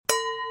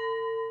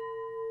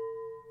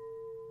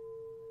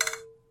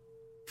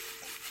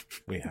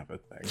We have a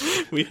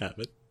thing. We have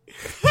it.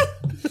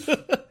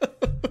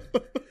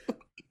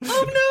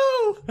 Oh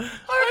no!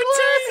 Our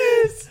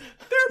glasses!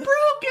 They're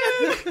broken!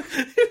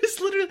 It was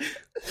literally...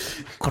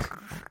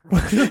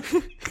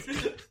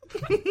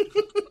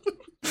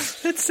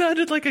 It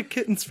sounded like a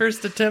kitten's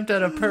first attempt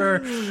at a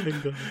purr.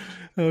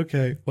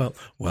 Okay, well,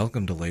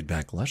 welcome to Laid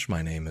Back Lush.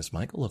 My name is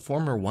Michael, a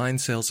former wine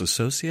sales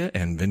associate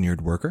and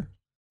vineyard worker.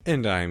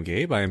 And I'm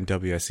Gabe. I am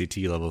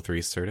WSET Level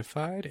 3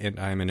 certified, and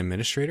I'm an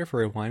administrator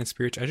for a wine and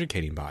spirits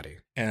educating body.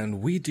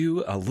 And we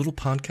do a little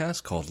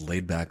podcast called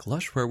Laid Back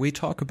Lush, where we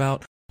talk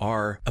about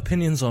our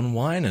opinions on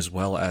wine, as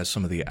well as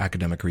some of the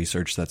academic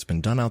research that's been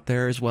done out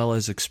there, as well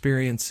as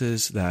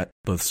experiences that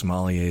both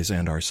sommeliers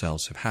and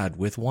ourselves have had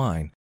with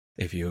wine.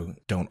 If you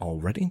don't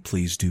already,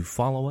 please do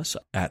follow us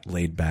at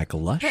Laid Back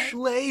Lush.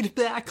 Laid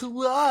Back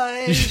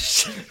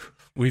Lush!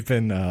 We've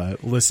been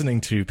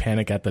listening to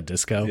Panic at the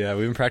Disco. Yeah,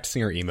 we've been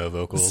practicing our emo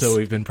vocals. So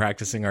we've been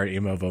practicing our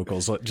emo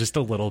vocals just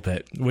a little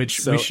bit, which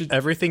so we should...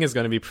 everything is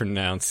going to be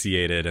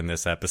pronunciated in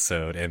this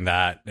episode in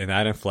that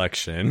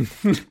inflection.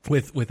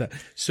 with that.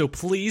 So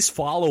please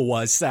follow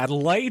us at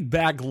Laid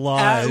Back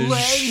Lush. At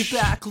Laid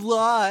Back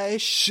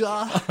Lush.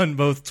 On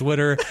both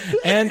Twitter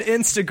and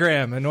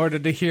Instagram in order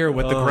to hear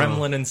what the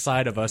gremlin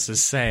inside of us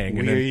is saying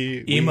in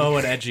an emo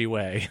and edgy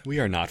way. We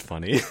are not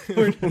funny.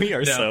 We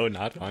are so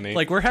not funny.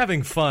 Like, we're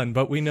having fun,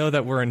 but we know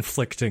that we're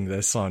inflicting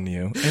this on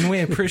you. And we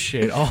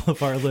appreciate all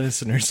of our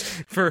listeners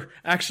for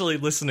actually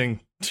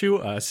listening to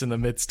us in the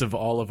midst of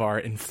all of our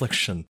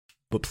infliction.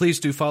 But please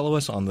do follow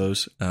us on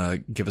those.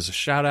 Give us a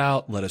shout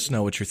out. Let us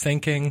know what you're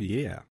thinking.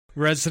 Yeah.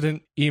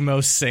 Resident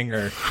emo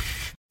singer,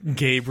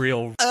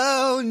 Gabriel.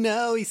 Oh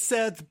no, he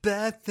said the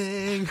bad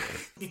thing.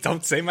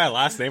 Don't say my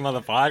last name on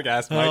the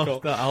podcast,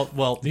 Michael.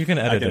 Well, you can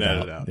edit it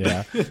out.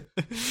 Yeah.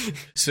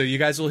 So you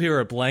guys will hear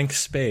a blank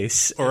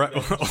space. Or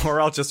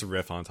I'll just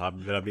riff on top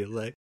of it. I'll be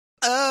like,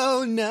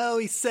 oh no,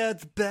 he said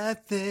the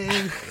bad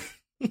thing.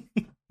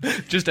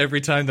 Just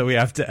every time that we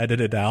have to edit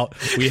it out,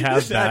 we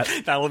have that.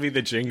 That will be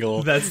the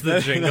jingle. That's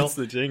the jingle. That's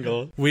the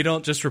jingle. We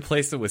don't just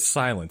replace it with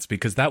silence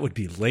because that would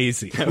be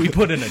lazy. We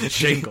put in a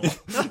jingle.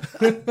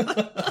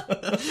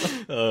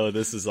 Oh,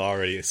 this is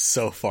already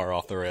so far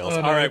off the rails.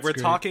 Oh, no, all right, we're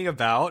great. talking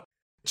about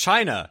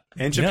China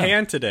and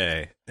Japan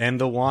today,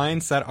 and the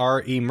wines that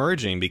are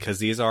emerging, because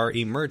these are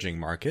emerging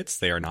markets.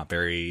 They are not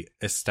very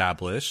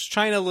established.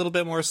 China a little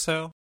bit more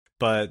so,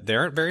 but they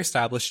aren't very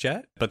established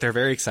yet, but they're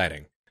very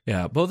exciting.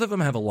 Yeah, both of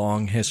them have a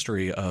long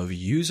history of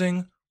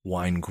using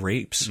wine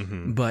grapes,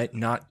 but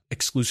not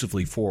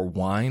exclusively for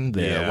wine.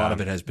 A lot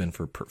of it has been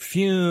for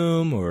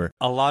perfume or...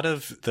 A lot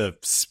of the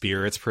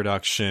spirits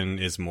production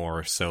is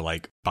more so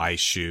like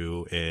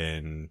Baishu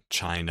in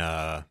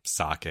China,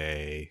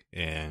 sake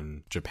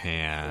in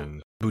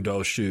Japan.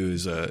 Budoshu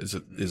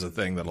is a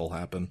thing that'll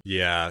happen.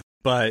 Yeah,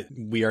 but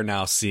we are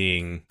now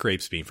seeing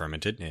grapes being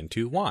fermented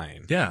into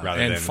wine. Yeah,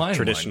 rather and than fine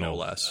traditional wine,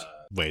 no less.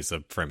 Ways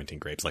of fermenting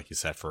grapes, like you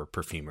said, for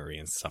perfumery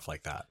and stuff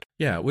like that.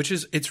 Yeah,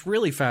 it's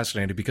really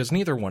fascinating because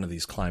neither one of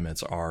these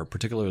climates are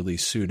particularly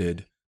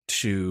suited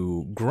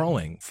to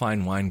growing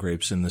fine wine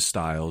grapes in the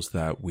styles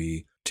that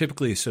we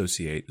typically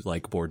associate,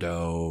 like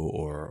Bordeaux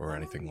or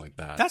anything like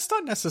that. That's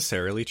not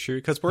necessarily true,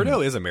 because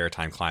Bordeaux is a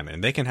maritime climate,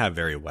 and they can have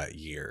very wet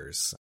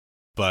years.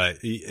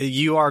 But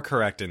you are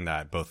correct in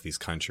that both these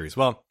countries,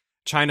 well,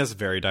 China's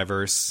very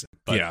diverse.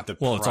 But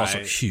it's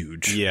also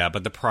huge. Yeah,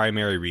 but the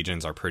primary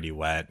regions are pretty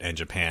wet, and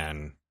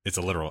Japan, it's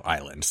a literal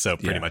island. So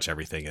pretty much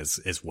everything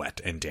is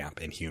wet and damp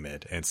and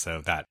humid. And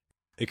so that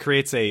it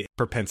creates a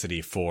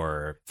propensity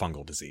for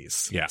fungal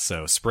disease. Yeah.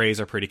 So sprays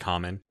are pretty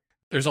common.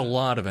 There's a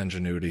lot of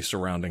ingenuity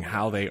surrounding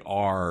how they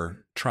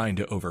are trying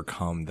to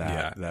overcome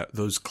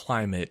those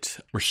climate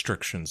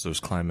restrictions,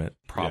 those climate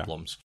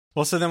problems. Yeah.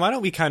 Well, so then why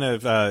don't we kind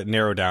of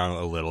narrow down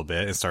a little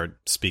bit and start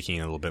speaking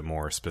a little bit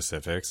more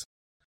specifics?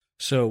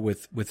 So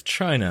with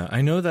China,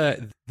 I know that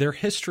their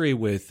history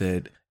with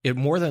it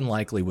more than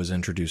likely was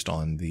introduced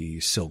on the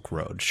Silk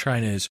Road.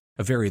 China is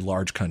a very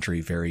large country,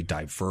 very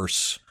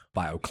diverse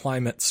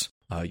bioclimates.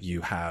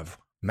 You have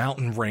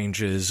mountain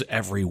ranges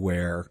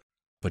everywhere,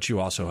 but you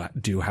also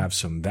do have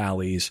some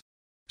valleys.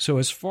 So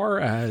as far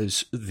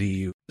as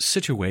the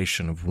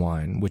situation of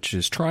wine, which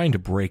is trying to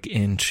break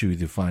into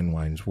the fine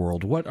wines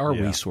world, what are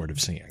we sort of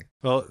seeing?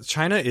 Well,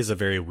 China is a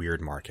very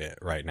weird market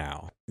right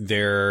now.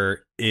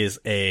 There is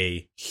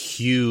a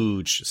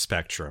huge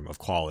spectrum of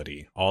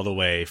quality, all the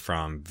way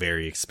from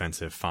very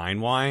expensive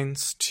fine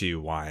wines to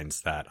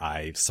wines that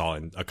I saw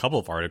in a couple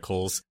of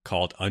articles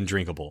called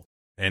undrinkable.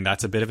 And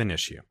that's a bit of an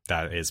issue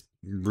that is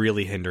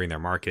really hindering their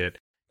market.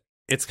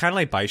 It's kind of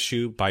like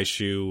Baishu.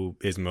 Baishu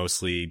is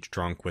mostly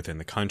drunk within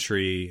the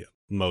country.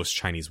 Most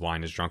Chinese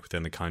wine is drunk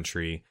within the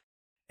country.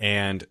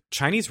 And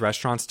Chinese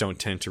restaurants don't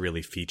tend to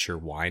really feature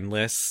wine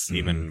lists.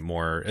 Even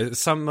more,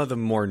 some of the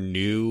more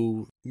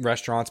new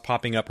restaurants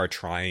popping up are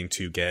trying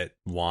to get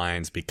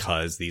wines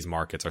because these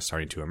markets are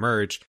starting to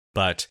emerge.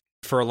 But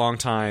for a long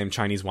time,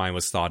 Chinese wine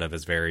was thought of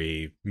as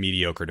very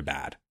mediocre to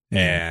bad.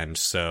 And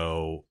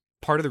so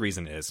part of the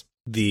reason is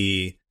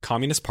the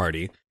Communist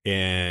Party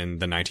in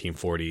the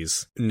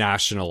 1940s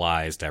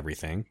nationalized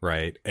everything,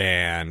 right?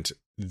 And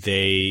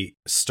they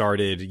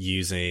started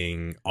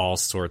using all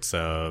sorts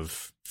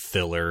of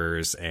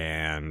fillers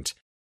and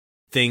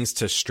things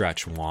to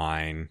stretch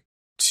wine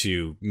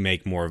to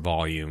make more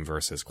volume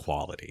versus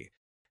quality.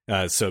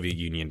 Soviet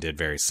Union did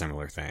very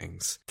similar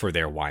things for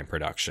their wine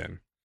production.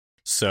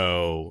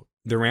 So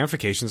the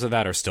ramifications of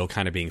that are still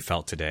kind of being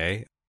felt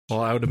today.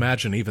 Well, I would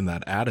imagine even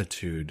that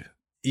attitude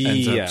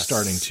ends up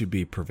starting to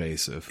be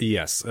pervasive.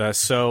 Yes.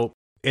 So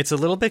it's a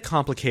little bit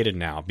complicated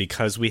now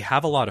because we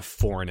have a lot of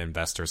foreign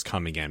investors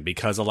coming in,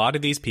 because a lot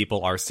of these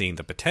people are seeing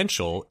the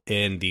potential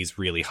in these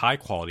really high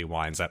quality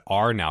wines that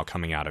are now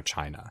coming out of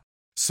China.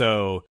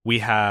 So we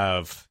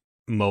have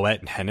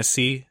Moet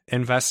Hennessy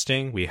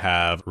investing. We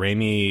have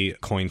Rémy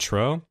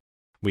Cointreau.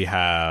 We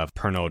have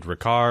Pernod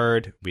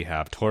Ricard. We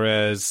have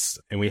Torres.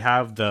 And we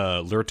have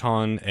the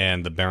Lurton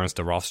and the Barons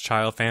de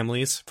Rothschild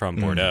families from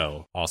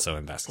Bordeaux also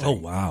investing. Oh,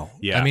 wow.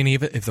 Yeah. I mean,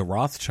 even if the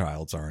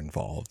Rothschilds are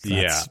involved,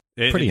 that's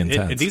pretty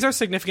intense. These are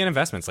significant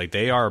investments. Like,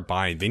 they are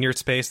buying vineyard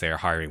space. They are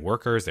hiring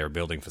workers. They're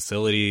building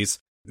facilities.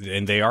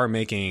 And they are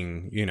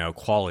making,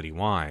 quality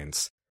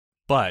wines.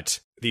 But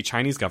the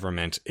Chinese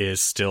government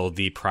is still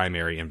the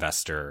primary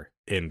investor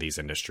in these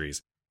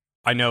industries.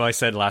 I know I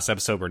said last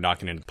episode we're not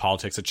getting into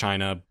politics of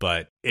China,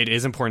 but it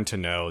is important to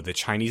know the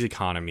Chinese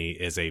economy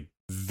is a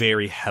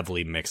very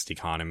heavily mixed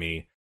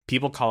economy.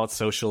 People call it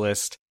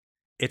socialist.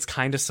 It's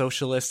kind of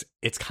socialist.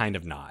 It's kind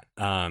of not.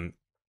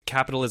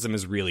 Capitalism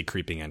is really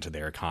creeping into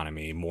their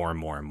economy more and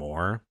more and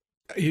more.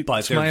 But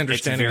it's my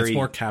understanding it's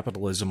more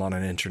capitalism on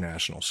an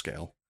international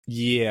scale.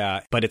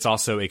 Yeah, but it's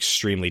also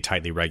extremely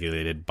tightly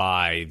regulated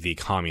by the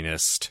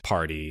Communist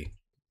Party,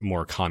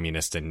 more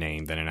communist in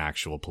name than an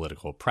actual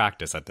political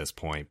practice at this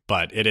point,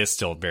 but it is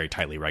still very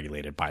tightly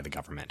regulated by the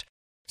government.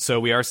 So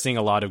we are seeing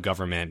a lot of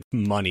government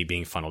money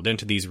being funneled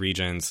into these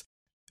regions.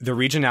 The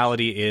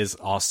regionality is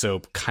also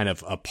kind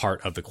of a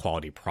part of the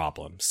quality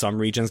problem. Some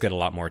regions get a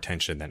lot more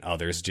attention than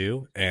others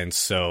do. And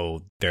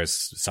so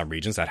there's some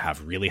regions that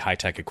have really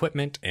high-tech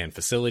equipment and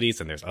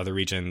facilities, and there's other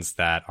regions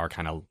that are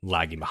kind of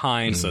lagging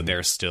behind. So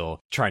they're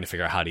still trying to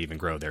figure out how to even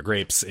grow their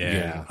grapes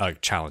in a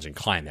challenging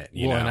climate.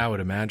 You know? And I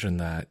would imagine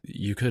that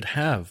you could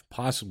have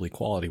possibly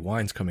quality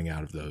wines coming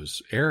out of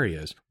those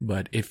areas.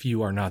 But if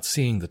you are not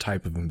seeing the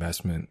type of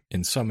investment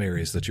in some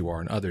areas that you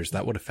are in others,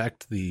 that would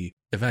affect the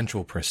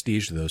eventual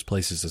prestige of those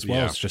places, as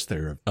well as just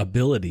their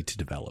ability to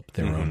develop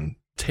their own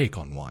take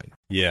on wine.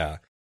 Yeah.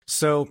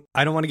 So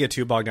I don't want to get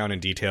too bogged down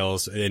in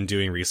details. In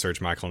doing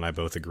research, Michael and I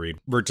both agreed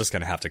we're just going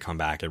to have to come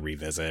back and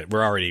revisit.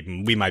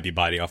 We might be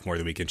biting off more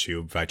than we can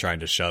chew by trying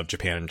to shove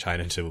Japan and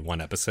China into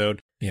one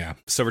episode. Yeah.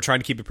 So we're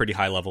trying to keep it pretty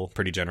high level,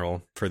 pretty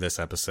general for this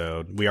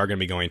episode. We are going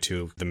to be going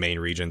to the main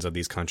regions of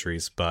these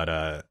countries,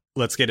 but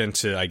let's get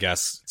into, I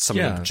guess, some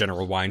of the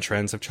general wine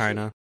trends of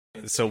China.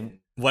 So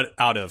what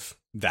out of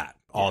that,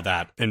 all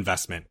that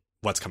investment,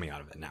 what's coming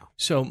out of it now?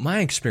 So my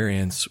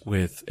experience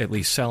with at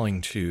least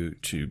selling to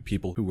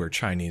people who were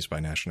Chinese by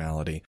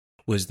nationality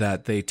was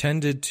that they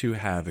tended to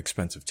have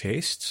expensive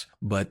tastes,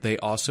 but they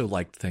also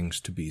liked things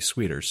to be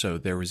sweeter. So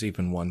there was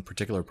even one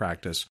particular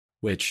practice,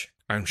 which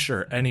I'm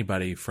sure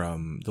anybody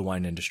from the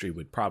wine industry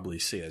would probably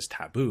see as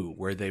taboo,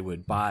 where they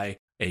would buy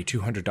a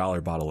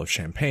 $200 bottle of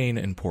champagne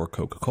and pour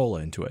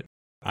Coca-Cola into it.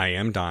 I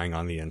am dying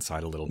on the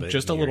inside a little bit.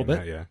 Just a little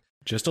bit.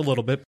 Just a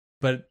little bit.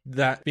 But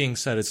that being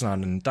said, it's not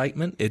an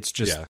indictment. It's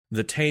just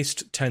the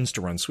taste tends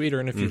to run sweeter.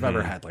 And if you've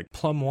ever had like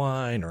plum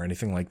wine or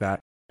anything like that,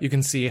 you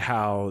can see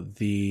how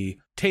the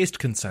taste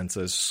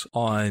consensus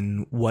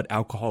on what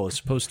alcohol is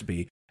supposed to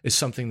be is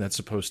something that's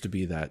supposed to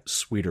be that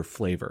sweeter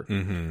flavor.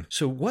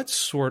 So what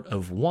sort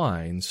of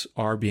wines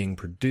are being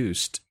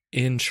produced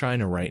in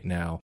China right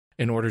now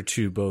in order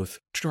to both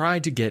try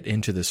to get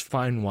into this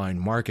fine wine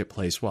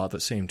marketplace while at the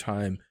same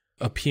time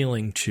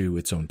appealing to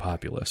its own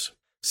populace?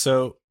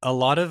 So a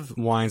lot of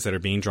wines that are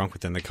being drunk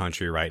within the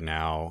country right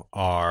now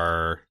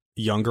are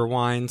younger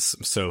wines,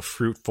 so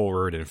fruit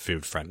forward and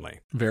food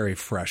friendly. Very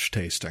fresh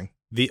tasting.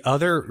 The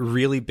other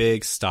really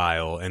big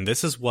style, and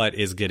this is what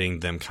is getting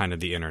them kind of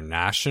the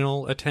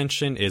international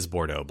attention, is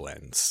Bordeaux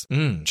blends.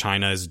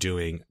 China is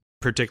doing,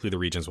 particularly the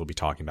regions we'll be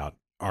talking about,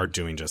 are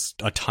doing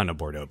just a ton of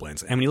Bordeaux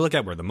blends. And when you look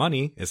at where the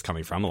money is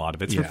coming from, a lot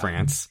of it's from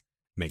France.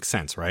 Makes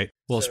sense, right?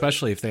 Well,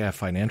 especially if they have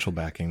financial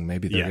backing,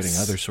 maybe they're getting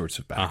other sorts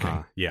of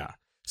backing.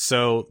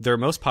 So their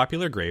most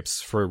popular grapes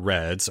for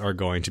reds are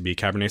going to be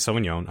Cabernet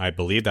Sauvignon. I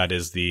believe that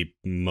is the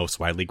most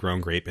widely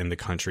grown grape in the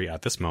country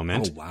at this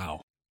moment. Oh,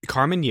 wow.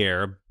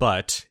 Carmenere,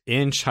 but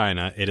in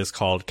China, it is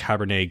called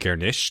Cabernet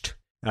Garnished.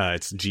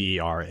 It's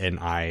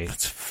Gerni.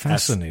 That's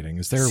fascinating.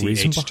 Is there a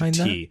reason behind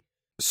that?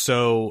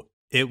 So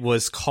it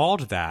was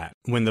called that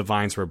when the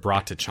vines were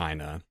brought to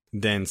China.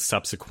 Then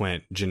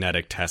subsequent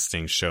genetic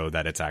testing showed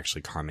that it's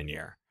actually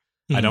Carmenere.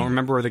 I don't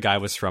remember where the guy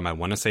was from. I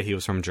want to say he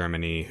was from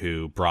Germany,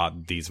 who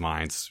brought these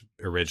vines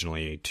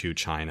originally to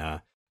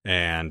China.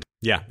 And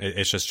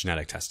it's just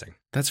genetic testing.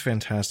 That's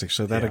fantastic.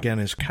 So that again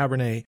is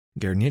Cabernet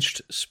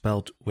Garnished,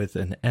 spelt with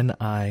an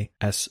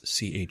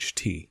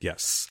Nischt.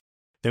 Yes.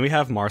 Then we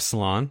have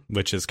Marcelin,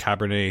 which is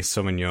Cabernet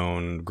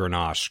Sauvignon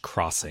Grenache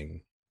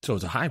crossing. So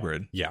it's a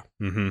hybrid. Yeah.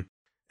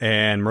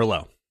 And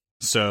Merlot.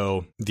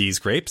 So these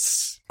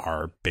grapes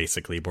are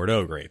basically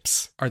Bordeaux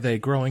grapes. Are they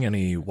growing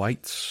any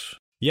whites?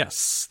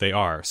 Yes, they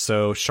are.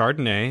 So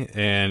Chardonnay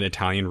and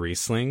Italian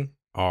Riesling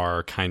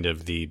are kind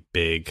of the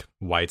big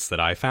whites that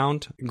I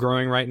found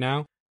growing right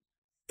now.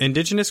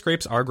 Indigenous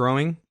grapes are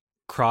growing.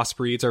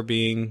 Crossbreeds are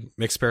being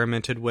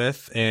experimented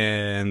with,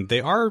 and they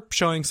are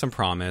showing some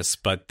promise,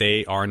 but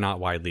they are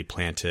not widely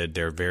planted.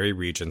 They're very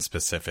region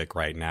specific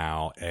right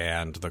now,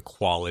 and the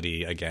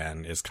quality,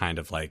 again, is kind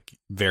of like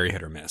very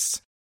hit or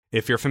miss.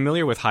 If you're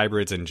familiar with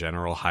hybrids in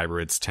general,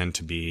 hybrids tend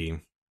to be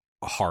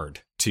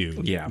hard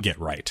to get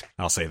right.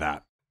 I'll say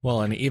that.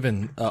 Well, and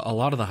even a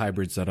lot of the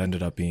hybrids that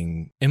ended up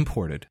being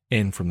imported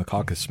in from the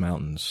Caucasus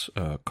Mountains,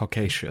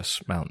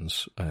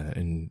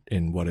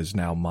 in what is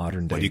now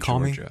modern day What do you call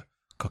Georgia. Me?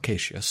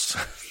 Caucasus.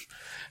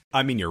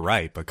 I mean, you're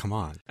right, but come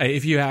on.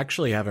 If you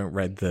actually haven't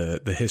read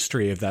the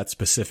history of that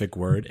specific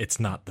word, it's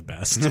not the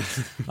best.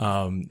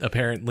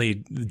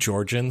 Apparently,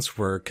 Georgians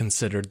were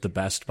considered the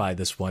best by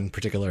this one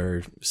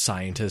particular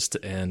scientist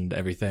and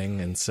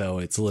everything. And so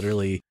it's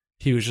literally,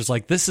 he was just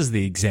like, this is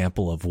the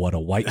example of what a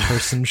white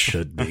person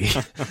should be.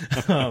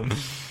 Oh,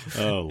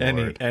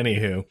 Lord.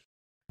 Anywho.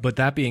 But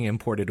that being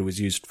imported, it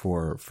was used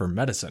for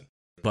medicine.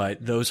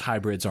 But those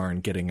hybrids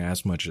aren't getting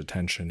as much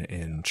attention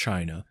in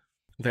China.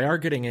 They are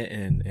getting it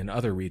in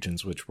other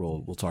regions, which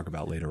we'll talk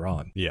about later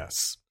on.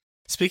 Yes.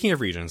 Speaking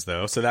of regions,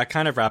 though, so that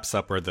kind of wraps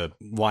up where the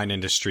wine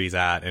industry's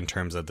at in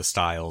terms of the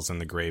styles and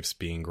the grapes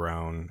being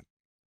grown.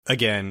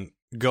 Again,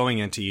 going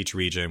into each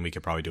region, we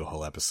could probably do a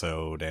whole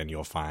episode, and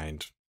you'll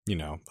find,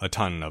 a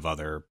ton of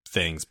other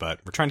things, but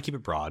we're trying to keep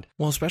it broad.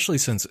 Well, especially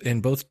since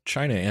in both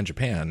China and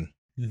Japan,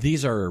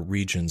 these are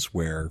regions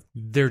where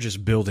they're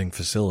just building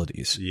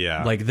facilities.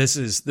 Yeah. Like this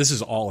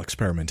is all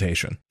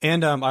experimentation.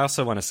 And I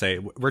also want to say,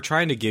 we're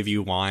trying to give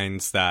you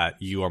wines that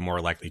you are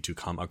more likely to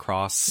come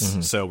across.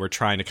 Mm-hmm. So we're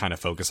trying to kind of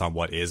focus on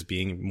what is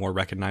being more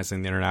recognized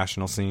in the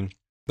international scene.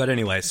 But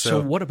anyway,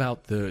 so what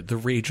about the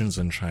regions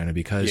in China?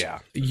 Because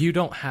you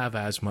don't have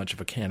as much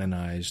of a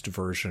canonized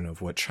version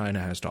of what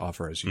China has to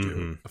offer as you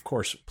do. Of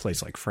course, a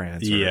place like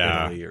France or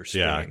Italy or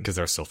Spain. Yeah, because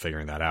they're still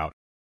figuring that out.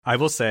 I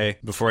will say,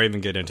 before I even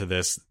get into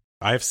this,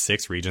 I have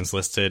 6 regions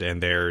listed,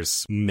 and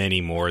there's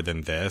many more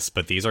than this,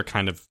 but these are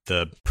kind of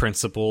the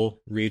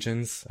principal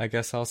regions, I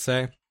guess I'll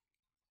say.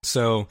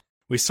 So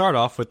we start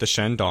off with the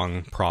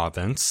Shandong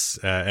province,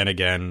 and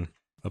again,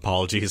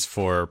 apologies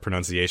for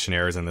pronunciation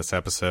errors in this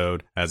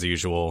episode, as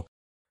usual.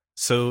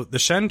 So the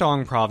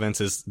Shandong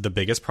province is the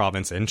biggest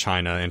province in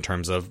China in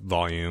terms of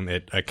volume.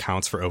 It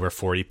accounts for over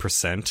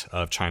 40%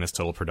 of China's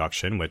total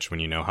production, which when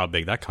you know how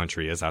big that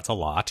country is, that's a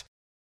lot.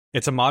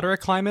 It's a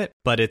moderate climate,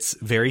 but it's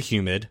very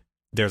humid.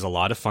 There's a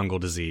lot of fungal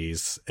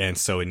disease, and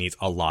so it needs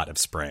a lot of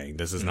spraying.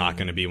 This is not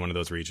going to be one of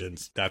those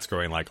regions that's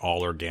growing like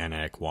all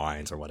organic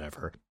wines or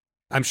whatever.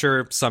 I'm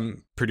sure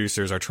some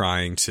producers are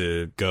trying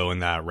to go in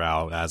that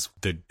route as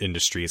the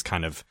industry is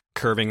kind of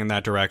curving in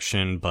that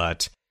direction,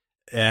 but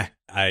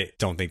I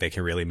don't think they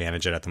can really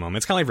manage it at the moment.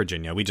 It's kind of like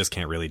Virginia. We just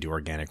can't really do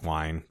organic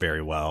wine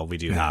very well. We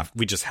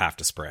just have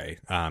to spray.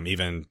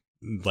 Even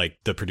like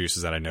the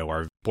producers that I know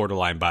are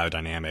borderline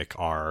biodynamic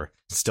are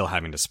still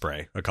having to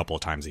spray a couple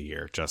of times a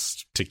year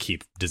just to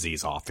keep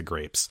disease off the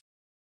grapes.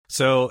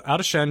 So out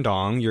of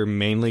Shandong, you're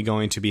mainly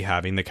going to be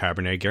having the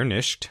Cabernet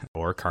Garnished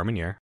or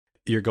Carmenere.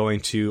 You're going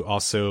to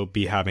also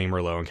be having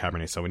Merlot and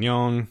Cabernet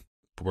Sauvignon,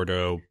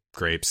 Bordeaux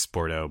grapes,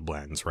 Bordeaux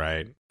blends,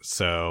 right?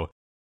 So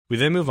we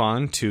then move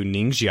on to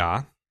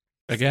Ningxia.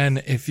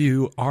 Again, if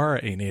you are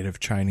a native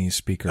Chinese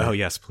speaker. Oh,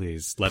 yes,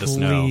 please. Let us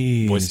know.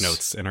 Voice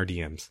notes in our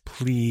DMs.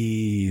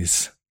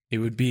 Please. It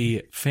would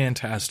be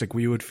fantastic.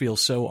 We would feel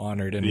so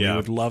honored, and we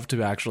would love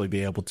to actually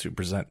be able to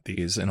present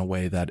these in a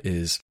way that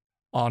is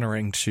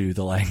honoring to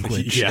the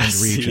language and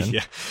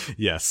region.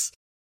 Yes.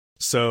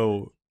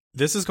 So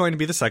this is going to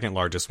be the second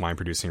largest wine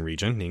producing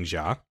region,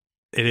 Ningxia.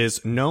 It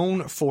is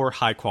known for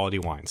high quality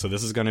wine. So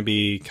this is going to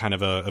be kind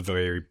of a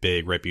very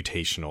big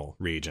reputational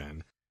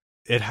region.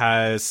 It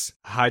has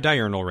high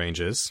diurnal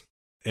ranges.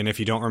 And if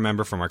you don't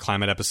remember from our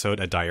climate episode,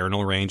 a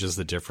diurnal range is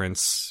the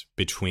difference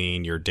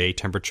between your day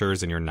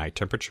temperatures and your night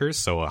temperatures.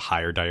 So a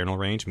higher diurnal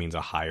range means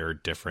a higher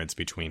difference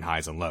between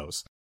highs and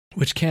lows.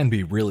 Which can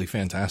be really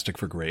fantastic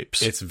for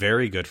grapes. It's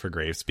very good for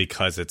grapes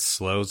because it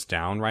slows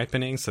down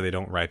ripening so they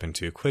don't ripen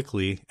too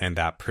quickly, and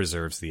that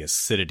preserves the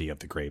acidity of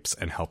the grapes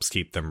and helps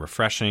keep them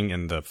refreshing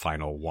in the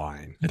final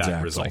wine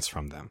that results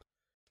from them.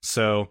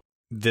 So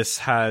this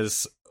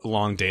has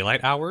long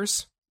daylight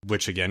hours,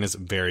 which again is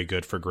very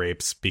good for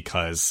grapes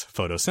because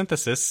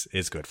photosynthesis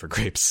is good for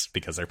grapes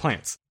because they're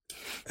plants.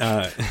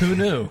 Who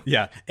knew?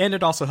 Yeah, and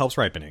it also helps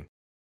ripening.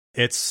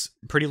 It's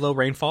pretty low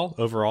rainfall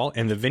overall,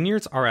 and the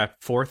vineyards are at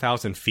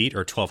 4,000 feet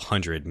or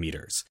 1,200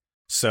 meters.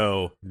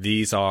 So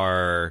these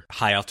are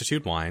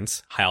high-altitude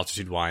wines.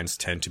 High-altitude wines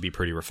tend to be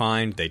pretty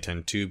refined. They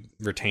tend to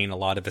retain a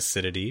lot of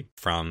acidity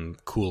from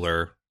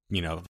cooler,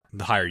 the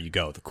higher you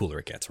go, the cooler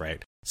it gets,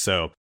 right?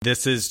 So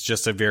this is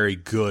just a very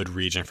good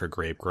region for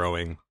grape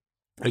growing.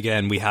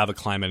 Again, we have a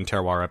climate and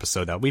terroir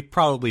episode that we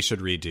probably should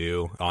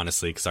redo,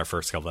 honestly, because our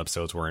first couple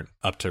episodes weren't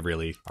up to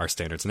really our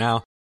standards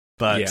now.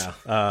 But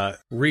yeah,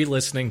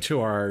 re-listening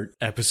to our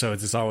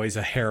episodes is always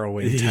a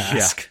harrowing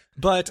task. Yeah.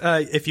 But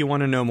if you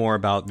want to know more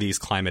about these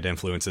climate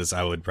influences,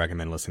 I would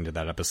recommend listening to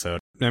that episode.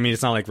 I mean,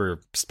 it's not like we're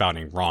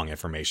spouting wrong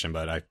information,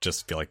 but I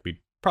just feel like we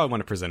probably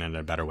want to present it in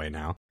a better way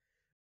now.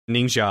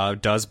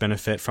 Ningxia does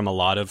benefit from a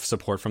lot of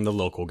support from the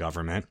local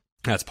government.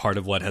 That's part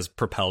of what has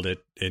propelled it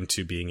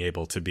into being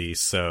able to be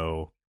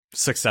so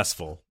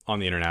successful on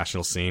the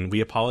international scene. We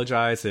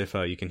apologize if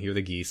you can hear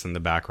the geese in the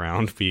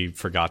background. We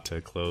forgot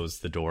to close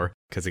the door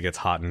because it gets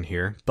hot in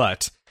here.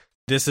 But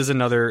this is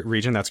another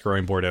region that's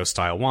growing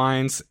Bordeaux-style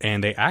wines,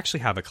 and they actually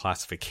have a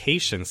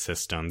classification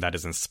system that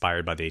is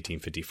inspired by the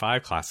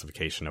 1855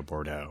 classification of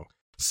Bordeaux.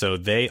 So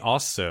they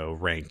also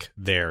rank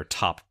their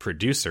top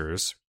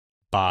producers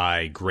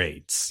by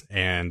grades,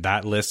 and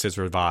that list is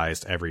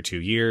revised every 2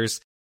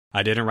 years.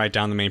 I didn't write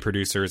down the main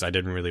producers. I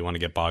didn't really want to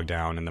get bogged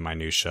down in the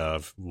minutia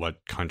of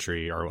what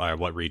country or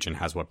what region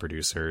has what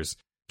producers.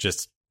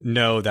 Just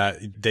know that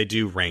they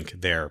do rank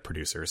their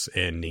producers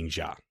in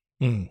Ningxia.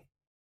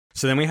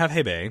 So then we have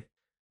Hebei.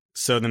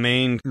 So the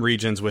main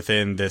regions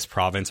within this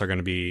province are going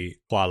to be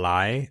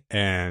Hualai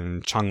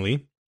and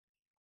Changli.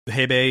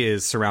 Hebei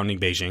is surrounding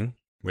Beijing,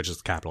 which is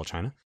the capital of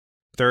China.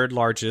 Third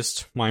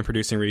largest wine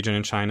producing region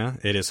in China.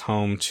 It is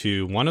home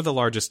to one of the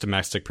largest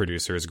domestic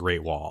producers,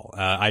 Great Wall.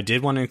 I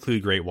did want to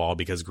include Great Wall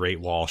because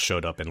Great Wall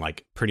showed up in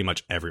like pretty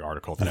much every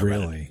article that I read.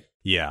 Really?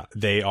 Yeah,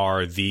 they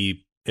are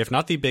if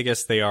not the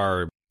biggest, they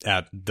are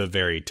at the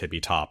very tippy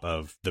top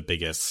of the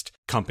biggest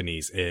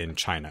companies in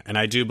China. And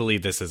I do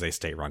believe this is a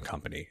state-run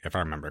company, if I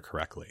remember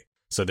correctly.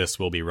 So this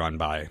will be run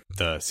by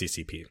the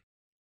CCP.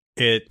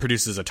 It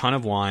produces a ton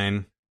of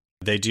wine.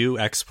 They do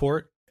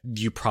export.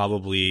 You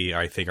probably,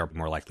 I think, are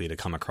more likely to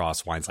come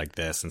across wines like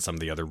this and some of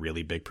the other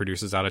really big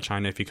producers out of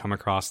China if you come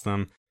across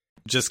them.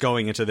 Just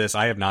going into this,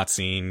 I have not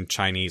seen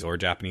Chinese or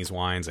Japanese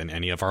wines in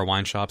any of our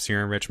wine shops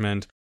here in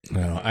Richmond.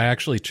 No, I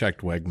actually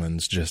checked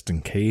Wegmans just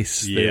in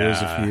case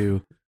there's a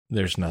few.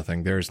 There's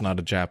nothing. There's not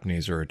a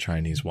Japanese or a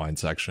Chinese wine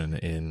section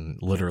in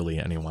literally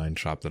any wine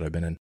shop that I've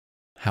been in.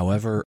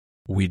 However,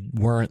 we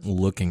weren't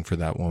looking for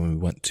that when we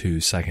went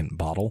to Second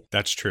Bottle.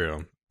 That's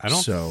true. I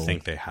don't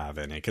think they have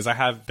any, because I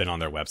have been on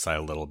their website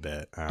a little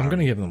bit. I'm going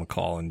to give them a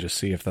call and just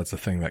see if that's a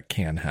thing that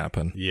can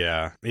happen.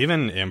 Yeah.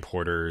 Even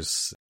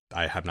importers,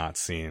 I have not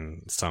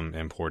seen some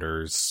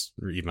importers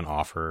even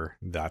offer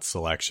that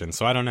selection.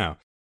 So I don't know.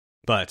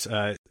 But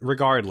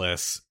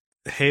regardless,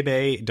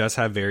 Hebei does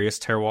have various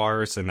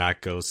terroirs, and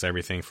that goes to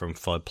everything from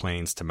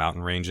floodplains to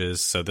mountain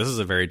ranges. So this is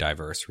a very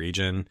diverse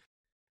region.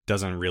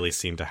 Doesn't really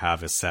seem to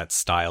have a set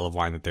style of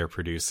wine that they're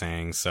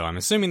producing. So I'm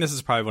assuming this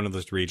is probably one of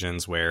those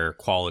regions where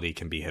quality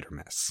can be hit or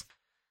miss.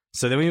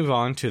 So then we move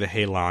on to the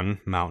Helan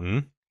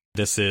Mountain.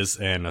 This is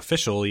an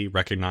officially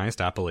recognized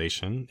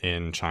appellation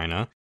in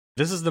China.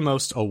 This is the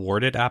most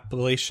awarded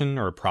appellation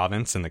or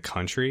province in the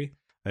country.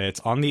 It's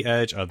on the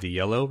edge of the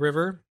Yellow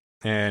River,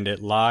 and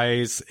it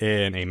lies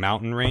in a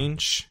mountain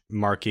range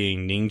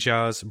marking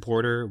Ningxia's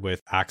border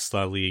with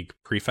Axla League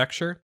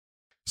Prefecture.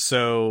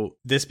 So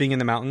this being in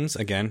the mountains,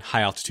 again,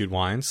 high altitude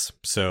wines.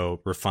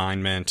 So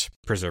refinement,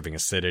 preserving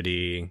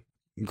acidity,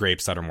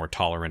 grapes that are more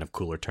tolerant of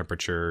cooler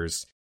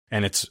temperatures.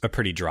 And it's a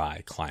pretty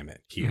dry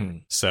climate here.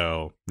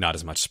 So not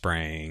as much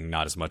spraying,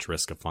 not as much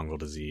risk of fungal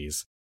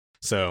disease.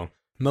 So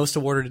most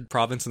awarded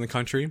province in the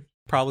country,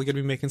 probably going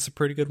to be making some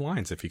pretty good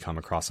wines. If you come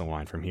across a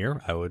wine from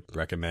here, I would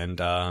recommend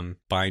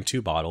buying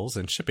 2 bottles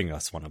and shipping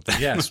us one of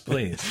them. Yes,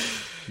 please.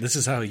 This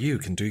is how you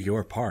can do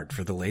your part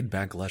for the Laid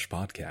Back Lush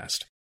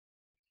podcast.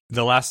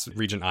 The last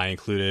region I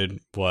included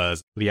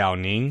was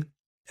Liaoning,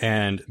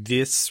 and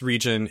this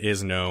region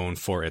is known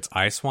for its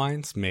ice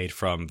wines made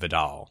from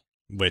Vidal,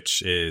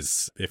 which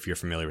is, if you're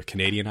familiar with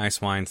Canadian ice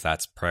wines,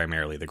 that's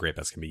primarily the grape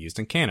that's going to be used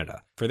in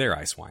Canada for their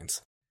ice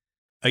wines.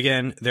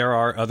 Again, there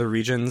are other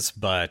regions,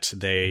 but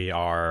they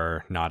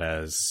are not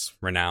as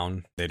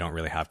renowned. They don't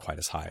really have quite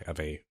as high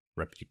of a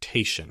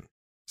reputation.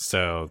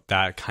 So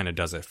that kind of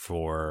does it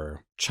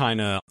for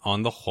China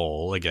on the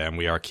whole. Again,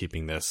 we are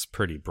keeping this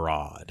pretty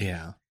broad.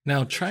 Yeah.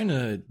 Now,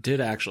 China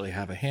did actually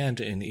have a hand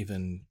in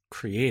even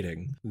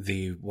creating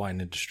the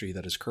wine industry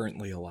that is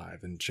currently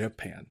alive in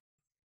Japan.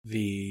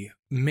 The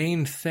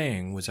main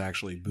thing was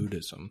actually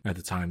Buddhism at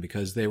the time,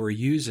 because they were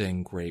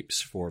using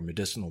grapes for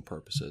medicinal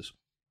purposes.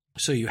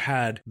 So you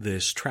had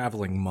this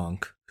traveling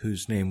monk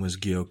whose name was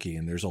Gyoki,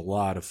 and there's a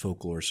lot of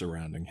folklore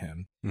surrounding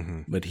him.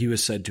 But he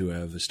was said to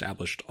have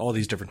established all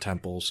these different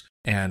temples,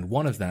 and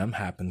one of them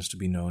happens to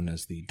be known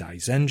as the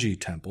Daizenji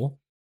Temple,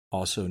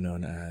 also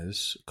known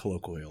as,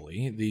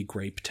 colloquially, the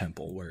Grape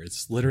Temple, where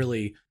it's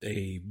literally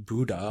a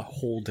Buddha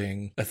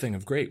holding a thing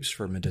of grapes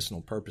for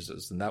medicinal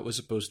purposes. And that was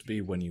supposed to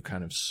be when you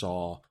kind of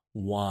saw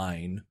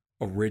wine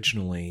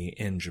originally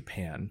in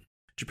Japan.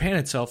 Japan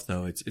itself,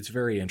 though, it's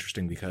very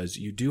interesting because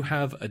you do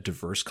have a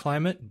diverse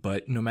climate,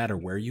 but no matter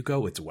where you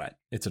go, it's wet.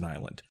 It's an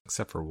island.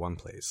 Except for one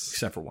place.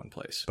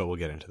 But we'll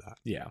get into that.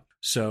 Yeah.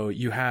 So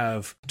you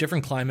have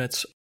different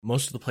climates.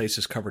 Most of the place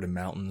is covered in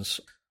mountains.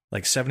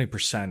 like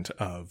 70%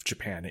 of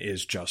Japan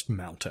is just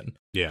mountain.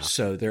 Yeah.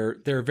 So there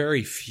are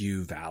very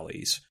few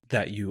valleys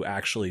that you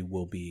actually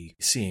will be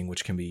seeing,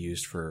 which can be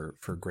used for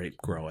grape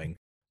growing.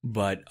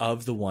 But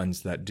of the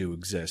ones that do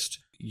exist,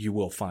 you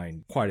will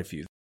find quite a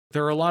few.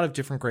 There are a lot of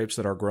different grapes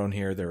that are grown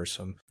here. There are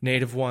some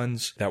native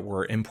ones that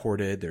were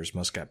imported. There's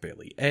Muscat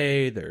Bailey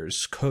A,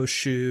 there's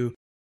Koshu,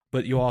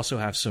 but you also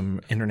have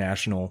some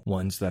international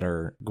ones that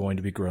are going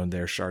to be grown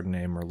there.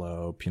 Chardonnay,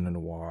 Merlot, Pinot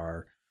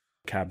Noir,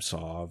 Cab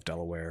Sauv,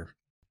 Delaware.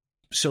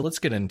 So let's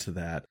get into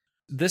that.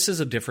 This is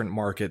a different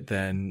market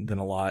than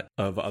a lot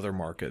of other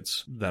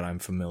markets that I'm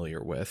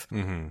familiar with.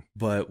 Mm-hmm.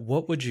 But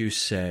what would you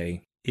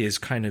say is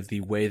kind of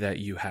the way that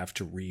you have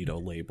to read a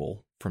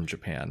label from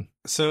Japan?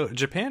 So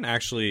Japan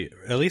actually,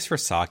 at least for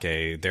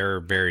sake, they're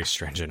very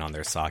stringent on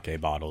their sake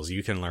bottles.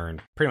 You can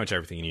learn pretty much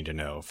everything you need to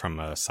know from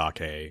a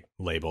sake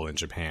label in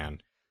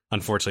Japan.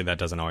 Unfortunately, that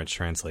doesn't always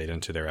translate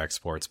into their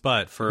exports.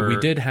 But we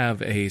did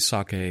have a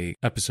sake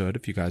episode,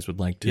 if you guys would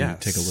like to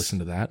take a listen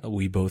to that.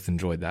 We both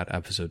enjoyed that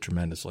episode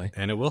tremendously.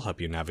 And it will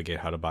help you navigate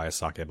how to buy a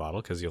sake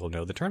bottle because you'll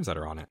know the terms that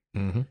are on it.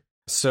 Mm-hmm.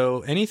 So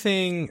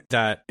anything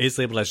that is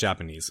labeled as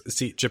Japanese.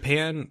 See,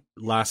 Japan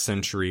last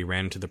century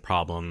ran into the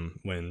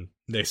problem when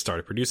they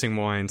started producing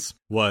wines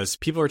was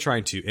people were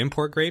trying to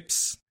import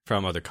grapes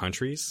from other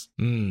countries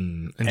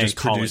and just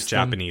call it them?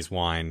 Japanese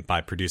wine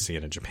by producing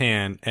it in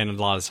Japan. And a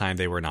lot of the time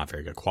they were not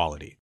very good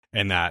quality.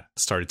 And that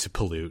started to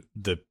pollute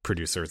the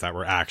producers that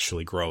were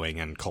actually growing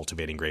and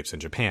cultivating grapes in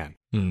Japan.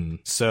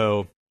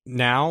 So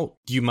now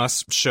you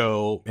must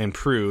show and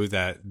prove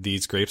that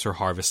these grapes are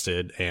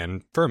harvested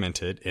and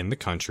fermented in the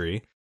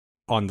country.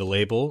 On the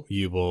label,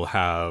 you will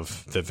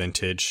have the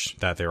vintage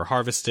that they were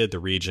harvested, the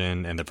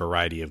region, and the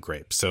variety of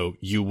grapes. So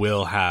you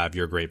will have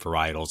your grape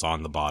varietals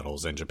on the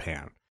bottles in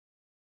Japan.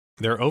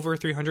 There are over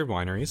 300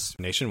 wineries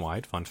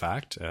nationwide. Fun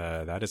fact.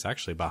 That is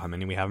actually about how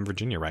many we have in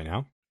Virginia right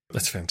now.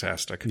 That's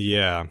fantastic.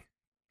 Yeah.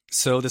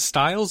 So the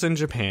styles in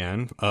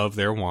Japan of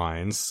their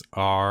wines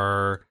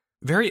are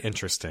very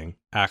interesting,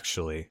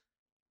 actually.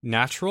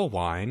 Natural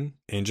wine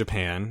in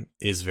Japan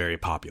is very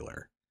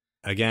popular.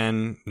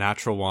 Again,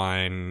 natural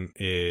wine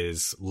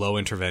is low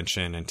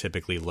intervention and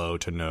typically low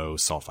to no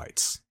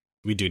sulfites.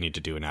 We do need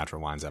to do a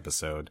natural wines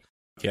episode.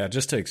 Yeah,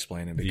 just to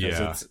explain it,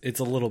 because it's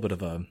a little bit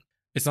of a...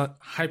 It's not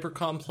hyper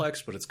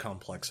complex, but it's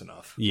complex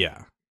enough.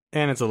 Yeah.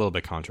 And it's a little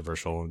bit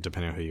controversial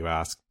depending on who you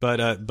ask.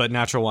 But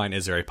natural wine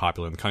is very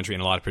popular in the country,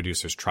 and a lot of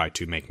producers try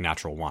to make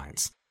natural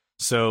wines.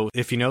 So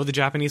if you know the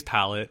Japanese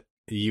palate,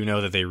 you know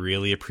that they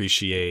really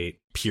appreciate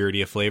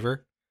purity of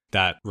flavor.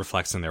 That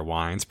reflects in their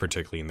wines,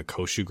 particularly in the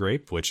Koshu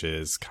grape, which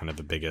is kind of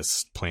the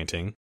biggest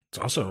planting. It's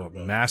also a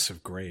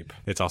massive grape.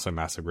 It's also a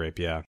massive grape,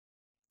 yeah.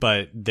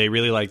 But they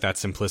really like that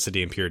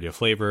simplicity and purity of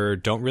flavor.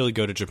 Don't really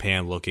go to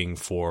Japan looking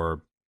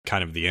for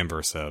kind of the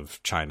inverse of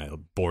China,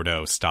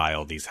 Bordeaux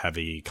style, these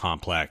heavy,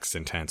 complex,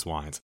 intense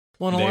wines.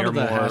 Well, and a lot of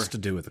that has to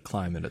do with the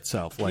climate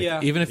itself.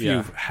 Like, even if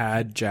you've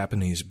had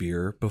Japanese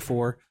beer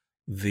before,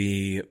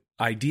 the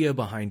idea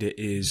behind it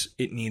is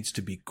it needs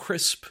to be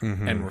crisp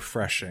and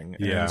refreshing.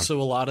 Yeah. And so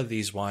a lot of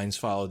these wines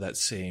follow that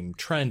same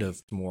trend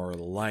of more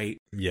light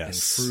and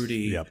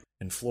fruity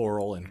and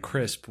floral and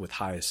crisp with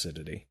high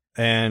acidity.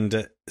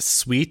 And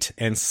sweet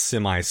and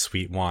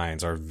semi-sweet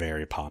wines are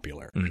very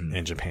popular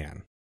in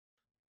Japan.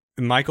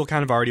 Michael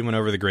kind of already went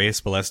over the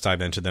grapes, but let's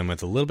dive into them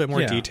with a little bit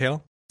more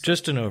detail.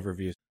 Just an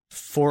overview.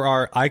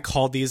 I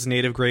call these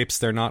native grapes.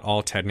 They're not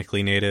all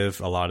technically native.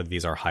 A lot of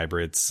these are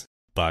hybrids,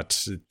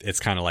 but it's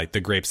kind of like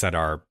the grapes that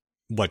are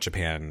what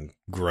Japan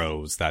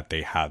grows, that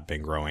they have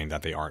been growing,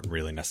 that they aren't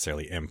really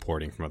necessarily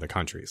importing from other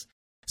countries.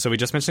 So we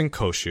just mentioned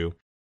Koshu.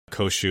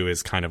 Koshu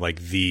is kind of like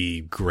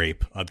the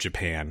grape of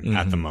Japan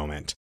at the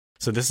moment.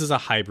 So this is a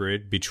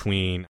hybrid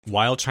between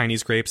wild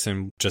Chinese grapes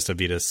and just a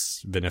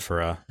Vitis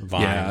vinifera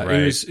vine. Yeah,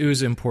 right? it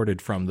was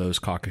imported from those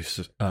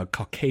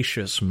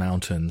Caucasus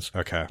mountains.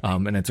 Okay.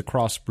 And it's a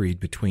crossbreed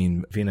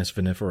between Venus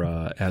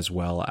vinifera as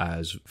well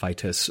as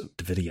Vitis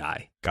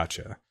davidii.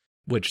 Gotcha.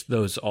 Which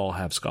those all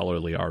have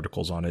scholarly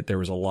articles on it. There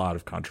was a lot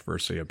of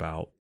controversy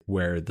about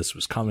where this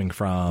was coming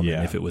from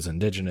and if it was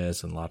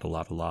indigenous and la.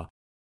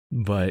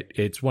 But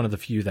it's one of the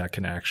few that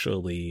can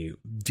actually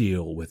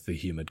deal with the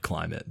humid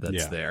climate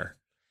that's there.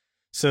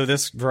 So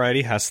this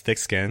variety has thick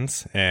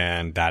skins,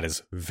 and that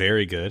is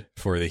very good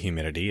for the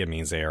humidity. It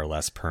means they are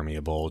less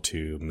permeable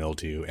to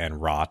mildew and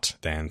rot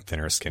than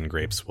thinner skinned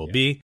grapes will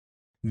be.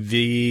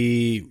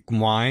 The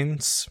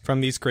wines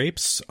from these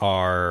grapes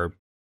are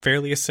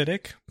fairly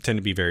acidic, tend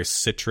to be very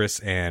citrus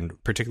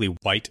and particularly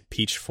white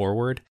peach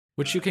forward.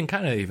 Which you can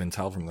kind of even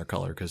tell from their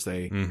color because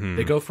they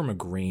go from a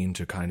green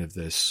to kind of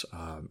this,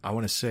 I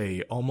want to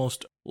say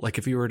almost like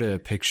if you were to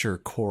picture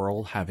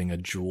coral having a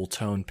jewel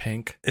tone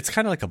pink. It's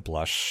kind of like a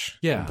blush.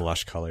 Yeah.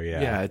 Blush color,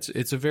 yeah. Yeah,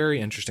 it's a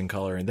very interesting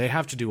color, and they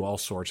have to do all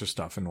sorts of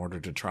stuff in order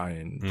to try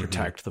and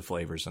protect the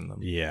flavors in them.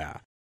 Yeah.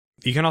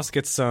 You can also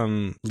get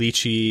some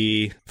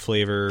lychee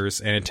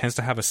flavors, and it tends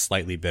to have a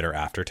slightly bitter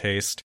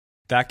aftertaste.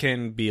 That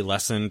can be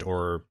lessened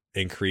or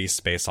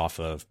increased based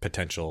off of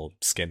potential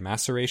skin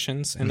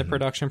macerations in the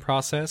production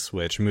process,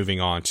 which,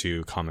 moving on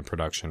to common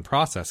production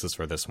processes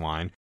for this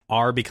wine,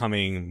 are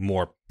becoming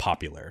more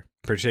popular.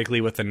 Particularly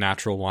with the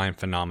natural wine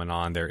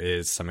phenomenon, there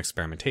is some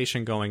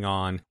experimentation going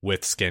on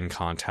with skin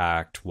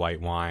contact,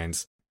 white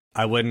wines.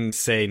 I wouldn't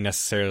say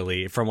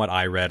necessarily, from what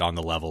I read, on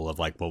the level of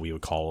like what we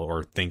would call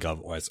or think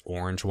of as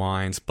orange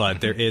wines, but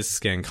there is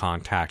skin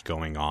contact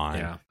going on.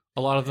 Yeah.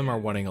 A lot of them are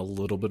wanting a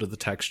little bit of the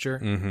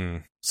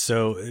texture.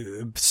 So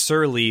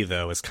Surly,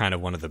 though, is kind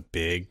of one of the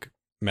big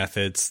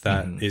methods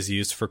that is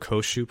used for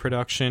koshu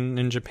production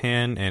in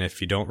Japan. And if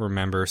you don't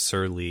remember,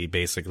 Surly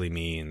basically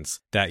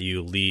means that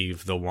you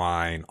leave the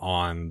wine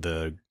on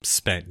the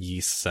spent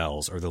yeast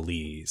cells or the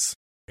lees,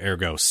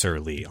 ergo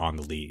Surly on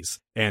the lees.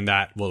 And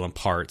that will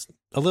impart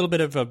a little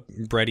bit of a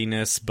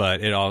breadiness,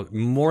 but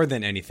more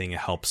than anything, it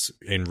helps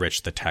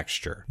enrich the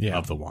texture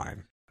of the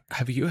wine.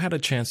 Have you had a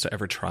chance to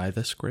ever try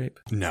this grape?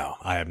 No,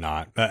 I have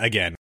not.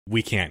 Again,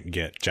 we can't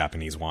get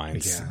Japanese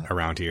wines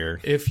around here.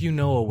 If you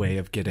know a way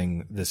of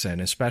getting this in,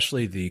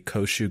 especially the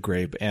Koshu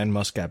grape and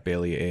Muscat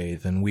Bailey A,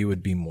 then we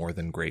would be more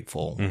than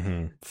grateful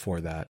for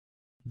that.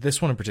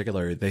 This one in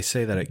particular, they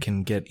say that it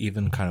can get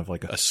even kind of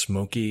like a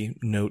smoky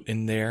note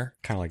in there.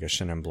 Kind of like a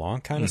Chenin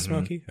Blanc kind of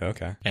smoky?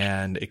 Okay.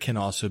 And it can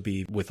also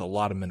be with a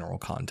lot of mineral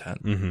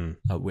content,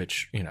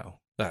 which,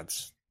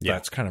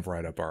 that's kind of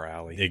right up our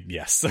alley.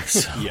 Yes.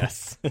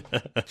 Yes.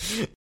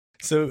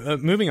 So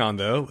moving on,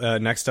 though,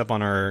 next up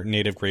on our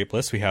native grape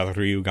list, we have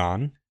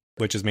Ryugan,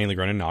 which is mainly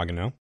grown in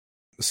Nagano.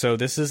 So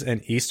this is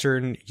an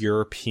Eastern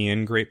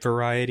European grape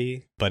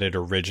variety, but it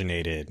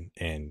originated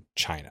in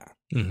China.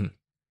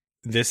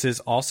 This is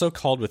also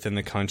called within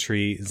the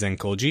country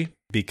Zenkoji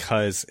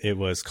because it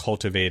was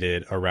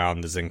cultivated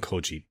around the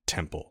Zenkoji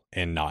temple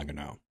in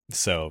Nagano.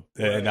 So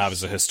that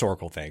was a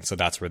historical thing. So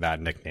that's where that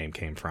nickname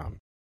came from.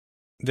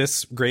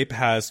 This grape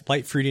has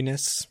light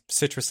fruitiness,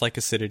 citrus-like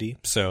acidity.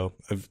 So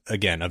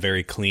again, a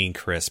very clean,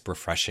 crisp,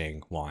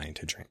 refreshing wine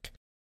to drink.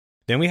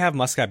 Then we have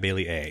Muscat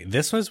Bailey A.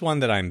 This was one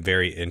that I'm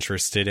very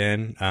interested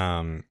in.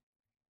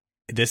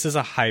 This is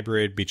a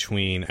hybrid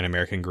between an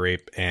American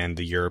grape and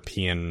the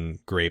European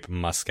grape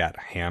Muscat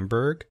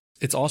Hamburg.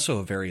 It's also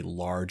a very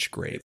large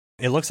grape.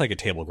 It looks like a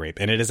table grape,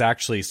 and it is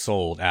actually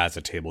sold as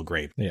a table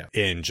grape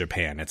in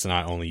Japan. It's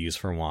not only used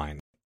for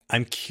wine.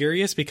 I'm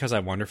curious because I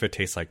wonder if it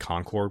tastes like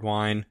Concord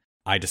wine.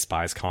 I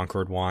despise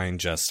Concord wine,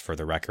 just for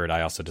the record.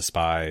 I also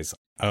despise,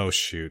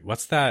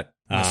 what's that?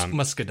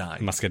 Muscadine.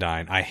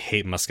 Muscadine. I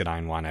hate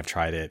muscadine wine. I've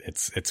tried it.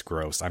 It's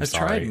gross. I've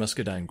sorry. Tried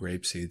muscadine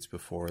grape seeds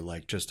before,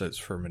 like just as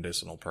for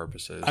medicinal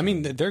purposes. I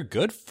mean, they're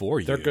good for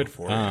you. They're good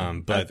for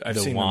you. But I've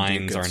the seen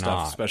wines are stuff,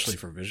 not. especially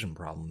for vision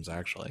problems,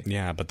 actually.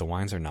 Yeah, but the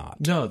wines are not.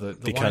 No, the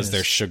because wine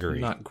they're is sugary.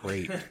 Not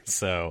great.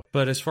 So,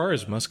 but as far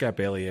as Muscat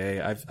Bailey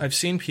A, I've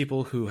seen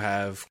people who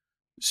have.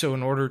 So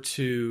in order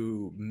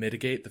to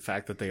mitigate the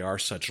fact that they are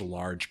such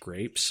large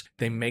grapes,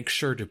 they make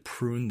sure to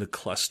prune the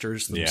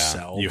clusters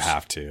themselves. Yeah, you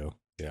have to.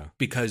 Yeah.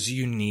 Because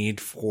you need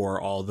for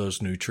all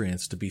those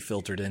nutrients to be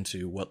filtered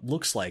into what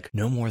looks like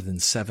no more than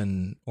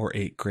 7 or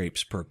 8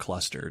 grapes per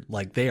cluster.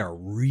 Like they are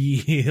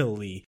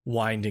really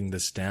winding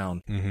this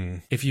down.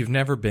 If you've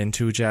never been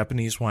to a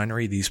Japanese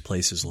winery, these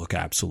places look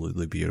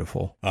absolutely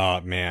beautiful.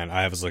 Oh, man.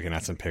 I was looking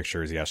at some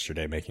pictures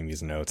yesterday making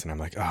these notes and I'm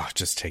like,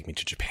 just take me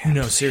to Japan.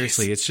 No, please.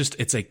 Seriously.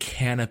 It's a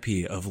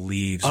canopy of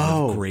leaves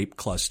with grape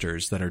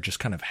clusters that are just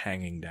kind of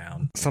hanging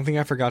down. Something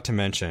I forgot to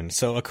mention.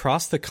 So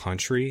across the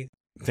country,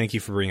 thank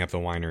you for bringing up the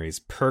wineries.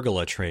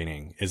 Pergola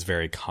training is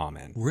very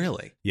common.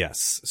 Really?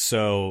 Yes.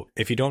 So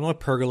if you don't know what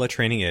pergola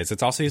training is,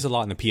 it's also used a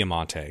lot in the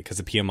Piemonte because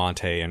the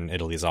Piemonte in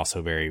Italy is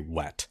also very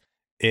wet.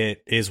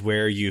 It is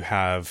where you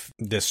have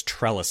this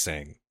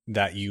trellising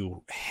that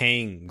you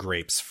hang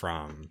grapes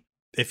from.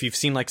 If you've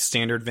seen like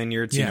standard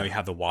vineyards, you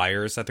have the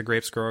wires that the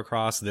grapes grow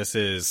across. This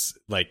is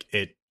like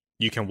it.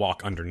 You can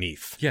walk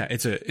underneath. Yeah,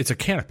 it's a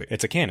canopy.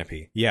 It's a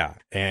canopy, yeah.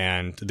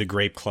 And the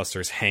grape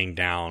clusters hang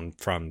down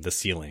from the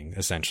ceiling,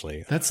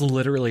 essentially. That's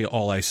literally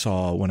all I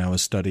saw when I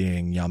was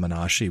studying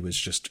Yamanashi was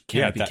just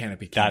canopy,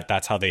 canopy.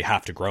 That's how they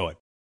have to grow it.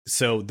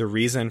 So the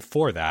reason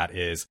for that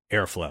is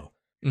airflow.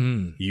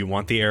 You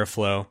want the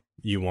airflow.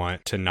 You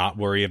want to not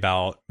worry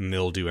about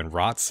mildew and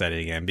rot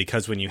setting in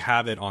because when you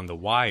have it on the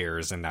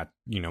wires and that,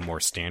 more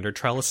standard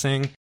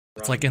trellising,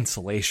 it's like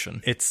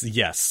insulation.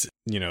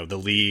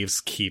 The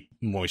leaves keep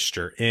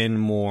moisture in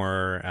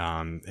more.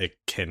 It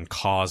can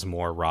cause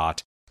more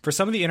rot. For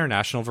some of the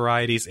international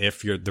varieties,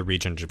 if the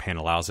region of Japan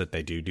allows it,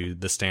 they do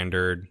the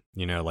standard,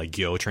 like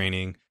Gyo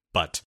training.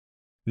 But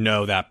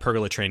know that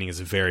pergola training is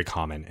very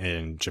common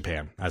in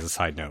Japan, as a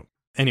side note.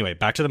 Anyway,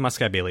 back to the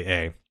Muscat Bailey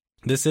A.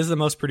 This is the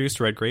most produced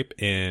red grape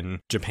in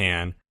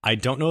Japan. I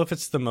don't know if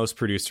it's the most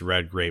produced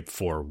red grape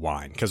for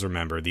wine, because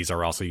remember, these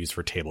are also used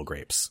for table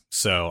grapes.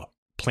 So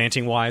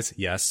planting wise,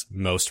 yes,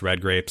 most red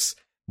grapes.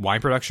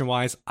 Wine production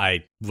wise,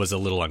 I was a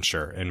little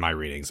unsure in my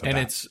readings of and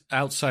that. It's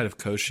outside of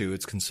Koshu,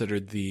 it's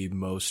considered the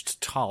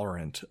most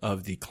tolerant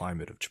of the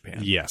climate of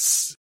Japan.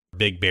 Yes.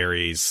 Big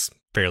berries,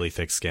 fairly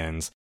thick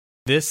skins.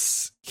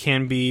 This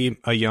can be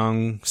a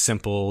young,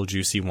 simple,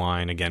 juicy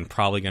wine. Again,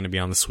 probably going to be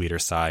on the sweeter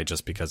side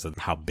just because of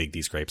how big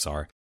these grapes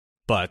are.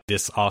 But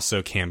this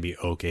also can be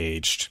oak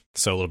aged,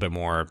 so a little bit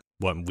more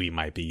what we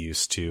might be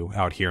used to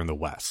out here in the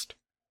West.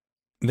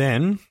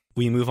 Then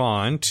we move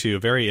on to a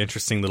very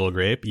interesting little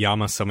grape,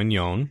 Yama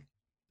Sauvignon.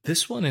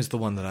 This one is the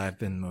one that I've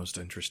been most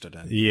interested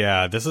in.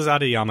 Yeah, this is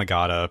out of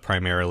Yamagata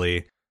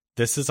primarily.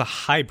 This is a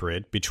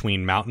hybrid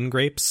between mountain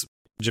grapes.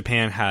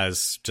 Japan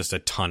has just a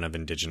ton of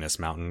indigenous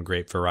mountain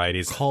grape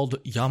varieties.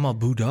 Called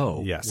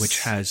Yamabudo, yes, which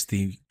has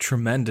the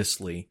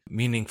tremendously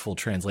meaningful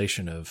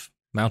translation of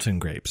mountain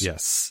grapes.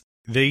 Yes.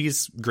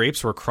 These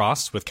grapes were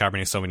crossed with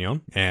Cabernet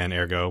Sauvignon, and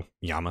ergo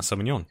Yama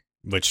Sauvignon,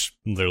 which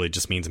literally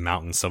just means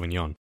mountain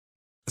Sauvignon.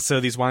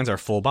 So these wines are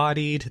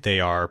full-bodied, they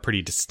are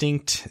pretty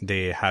distinct,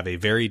 they have a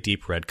very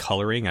deep red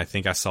coloring. I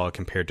think I saw it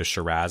compared to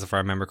Shiraz, if I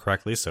remember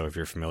correctly. So if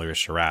you're familiar with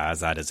Shiraz,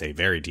 that is a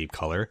very deep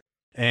color.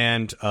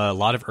 And a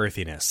lot of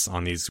earthiness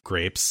on these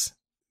grapes.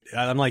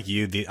 Unlike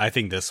you, I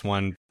think this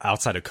one,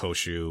 outside of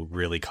Koshu,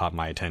 really caught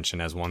my attention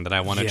as one that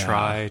I want to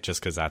try, just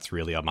because that's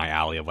really up my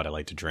alley of what I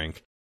like to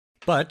drink.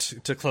 But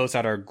to close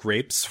out our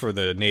grapes for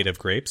the native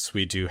grapes,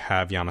 we do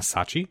have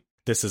Yamasachi.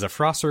 This is a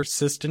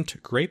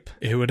frost-resistant grape.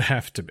 It would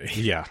have to be.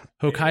 Yeah.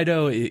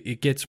 Hokkaido,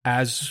 it gets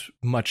as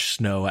much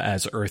snow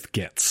as Earth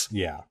gets.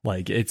 Yeah.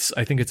 Like,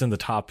 I think it's in the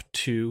top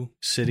 2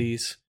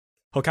 cities.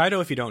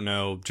 Hokkaido, if you don't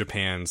know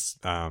Japan's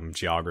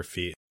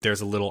geography,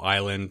 there's a little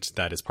island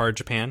that is part of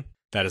Japan.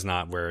 That is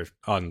not where,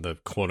 on the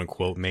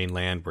quote-unquote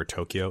mainland where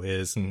Tokyo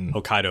is.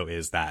 Hokkaido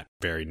is that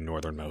very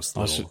northernmost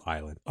little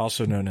island.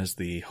 Also known as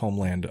the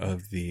homeland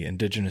of the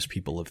indigenous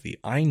people of the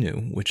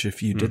Ainu, which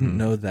if you didn't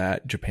know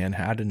that Japan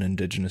had an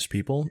indigenous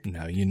people,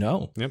 now you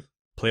know. Yep.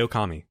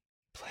 Pleokami.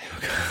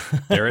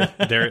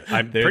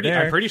 I'm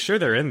pretty sure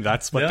they're in.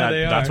 That's what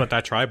that's what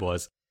that tribe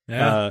was.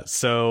 Yeah.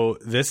 So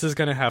this is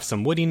going to have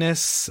some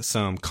woodiness,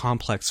 some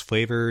complex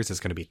flavors.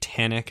 It's going to be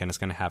tannic, and it's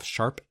going to have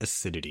sharp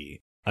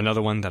acidity.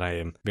 Another one that I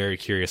am very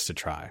curious to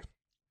try.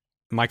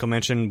 Michael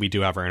mentioned we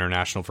do have our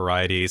international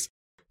varieties: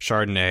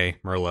 Chardonnay,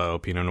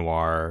 Merlot, Pinot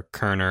Noir,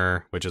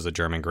 Kerner, which is a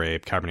German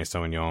grape, Cabernet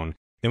Sauvignon.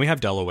 Then we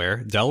have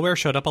Delaware. Delaware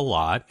showed up a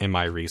lot in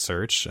my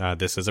research.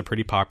 This is a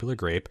pretty popular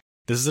grape.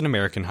 This is an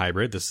American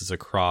hybrid. This is a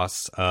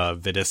cross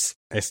of Vitis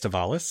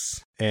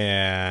Estivalis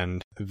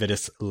and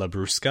Vitis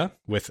Labrusca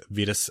with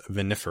Vitis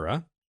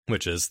vinifera,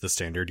 which is the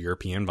standard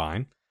European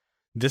vine.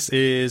 This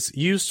is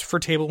used for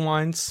table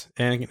wines,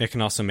 and it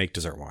can also make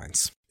dessert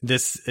wines.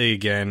 This,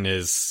 again,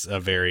 is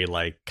a very,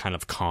 kind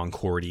of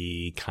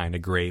Concord-y kind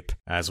of grape,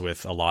 as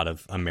with a lot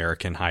of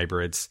American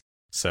hybrids.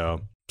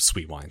 So,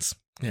 sweet wines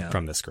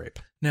from this grape.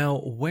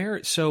 Now,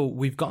 so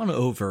we've gone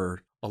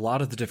over a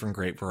lot of the different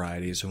grape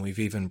varieties, and we've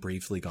even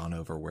briefly gone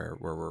over where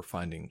we're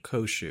finding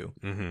Koshu.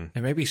 And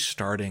maybe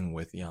starting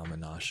with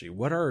Yamanashi,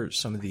 what are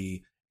some of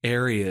the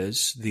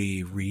areas,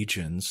 the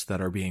regions that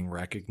are being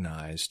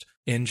recognized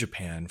in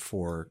Japan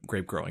for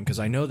grape growing? Because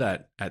I know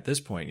that at this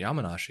point,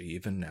 Yamanashi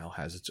even now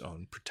has its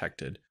own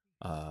protected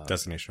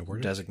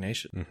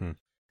designation.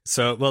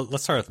 So, well,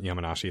 let's start with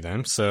Yamanashi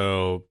then.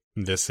 So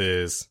this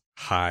is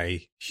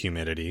high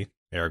humidity,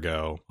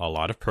 ergo a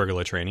lot of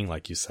pergola training,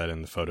 like you said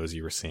in the photos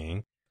you were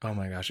seeing. Oh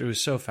my gosh, it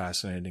was so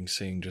fascinating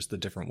seeing just the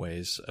different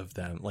ways of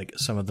them. Like,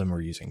 some of them were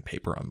using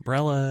paper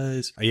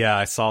umbrellas. Yeah,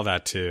 I saw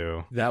that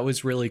too. That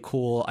was really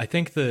cool. I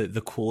think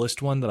the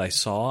coolest one that I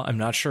saw, I'm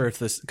not sure if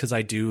this, because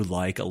I do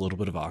like a little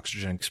bit of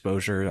oxygen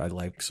exposure. I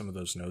like some of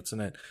those notes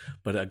in it.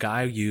 But a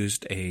guy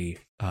used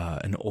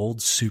an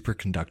old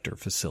superconductor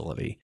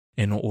facility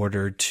in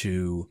order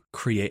to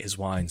create his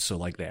wine. So,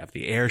 they have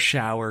the air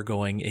shower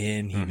going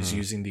in. He was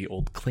using the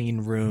old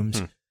clean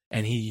rooms.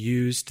 And he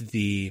used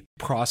the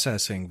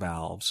processing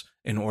valves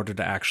in order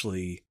to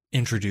actually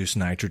introduce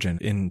nitrogen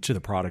into the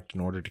product in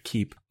order to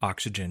keep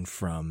oxygen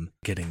from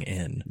getting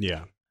in.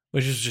 Yeah.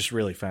 Which is just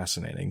really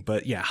fascinating.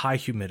 But yeah, high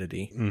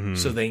humidity.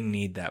 So they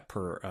need that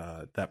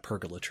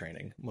pergola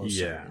training, most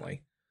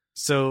certainly.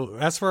 So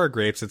as for our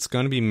grapes, it's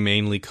going to be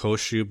mainly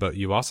Koshu, but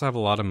you also have a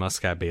lot of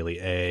Muscat Bailey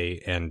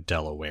A and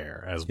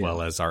Delaware, as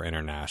well as our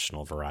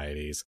international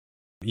varieties.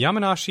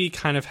 Yamanashi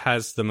kind of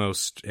has the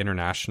most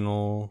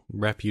international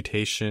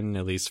reputation,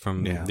 at least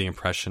from the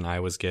impression I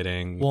was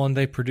getting. Well, and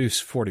they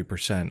produce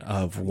 40%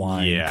 of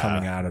wine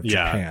coming out of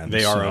Japan.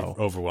 They are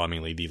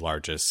overwhelmingly the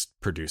largest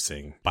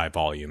producing, by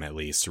volume at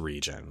least,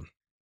 region.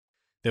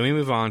 Then we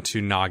move on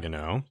to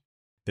Nagano.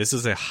 This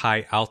is a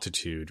high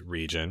altitude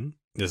region.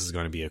 This is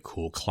going to be a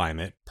cool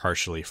climate,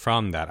 partially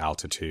from that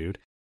altitude.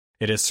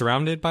 It is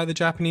surrounded by the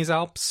Japanese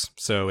Alps,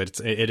 so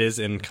it is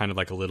in kind of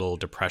like a little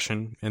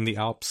depression in the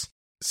Alps.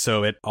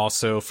 So it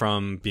also,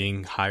 from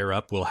being higher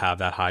up, will have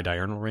that high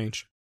diurnal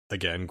range.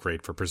 Again,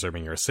 great for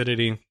preserving your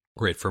acidity,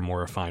 great for more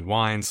refined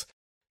wines.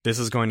 This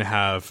is going to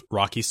have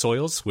rocky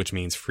soils, which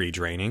means free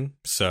draining.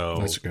 So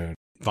that's good.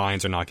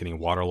 Vines are not getting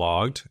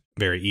waterlogged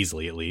very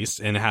easily, at least,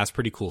 and it has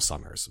pretty cool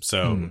summers.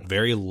 So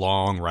very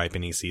long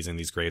ripening season.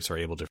 These grapes are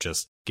able to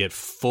just get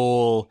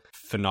full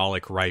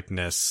phenolic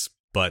ripeness,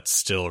 but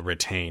still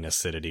retain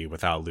acidity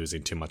without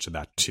losing too much of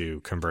that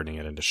to converting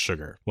it into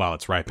sugar while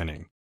it's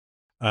ripening.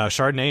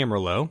 Chardonnay and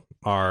Merlot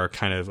are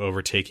kind of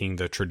overtaking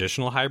the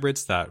traditional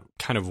hybrids that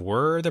kind of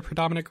were the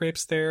predominant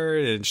grapes there,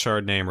 and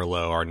Chardonnay and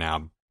Merlot are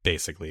now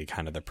basically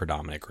kind of the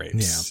predominant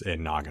grapes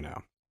in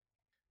Nagano.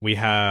 We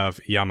have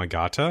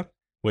Yamagata,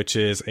 which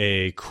is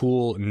a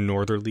cool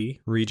northerly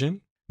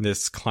region.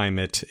 This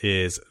climate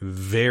is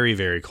very,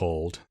 very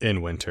cold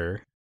in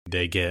winter.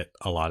 They get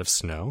a lot of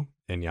snow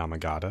in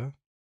Yamagata.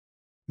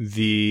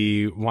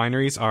 The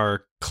wineries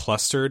are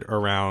clustered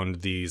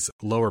around these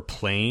lower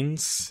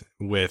plains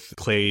with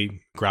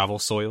clay gravel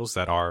soils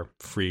that are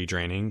free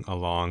draining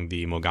along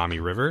the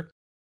Mogami River.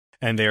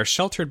 And they are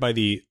sheltered by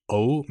the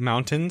O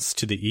Mountains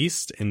to the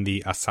east and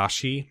the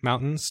Asahi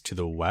Mountains to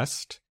the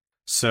west.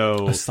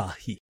 So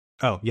Asahi.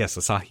 Oh, yes,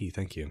 Asahi.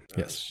 Thank you.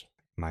 Yes.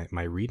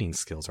 My reading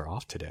skills are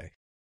off today.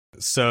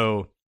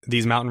 So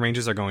these mountain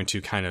ranges are going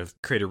to kind of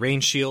create a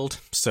rain shield.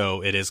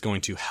 So it is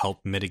going to help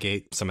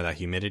mitigate some of that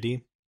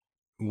humidity.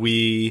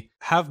 We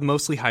have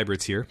mostly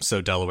hybrids here.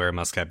 So Delaware,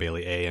 Muscat,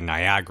 Bailey A, and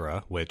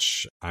Niagara,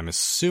 which I'm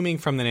assuming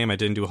from the name, I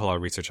didn't do a whole lot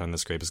of research on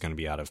this grape, is going to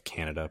be out of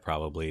Canada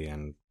probably,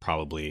 and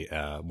probably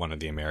one of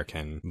the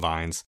American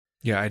vines.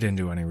 Yeah, I didn't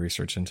do any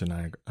research into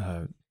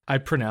Niagara. I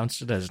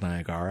pronounced it as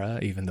Niagara,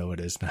 even though it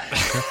is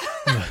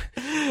Niagara.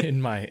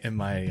 in my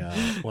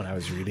when I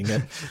was reading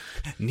it,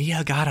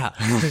 Niagara.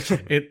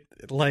 It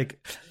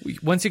like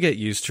once you get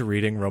used to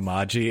reading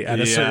Romaji at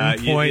a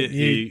certain point,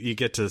 you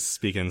get to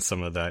speak in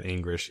some of that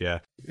English. Yeah.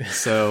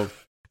 So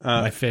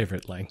my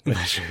favorite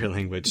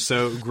language.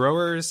 So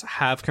growers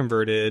have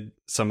converted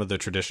some of the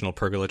traditional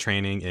pergola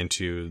training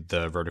into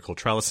the vertical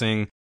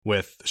trellising,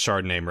 with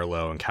Chardonnay,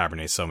 Merlot, and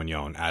Cabernet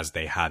Sauvignon as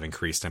they have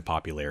increased in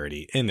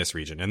popularity in this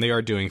region, and they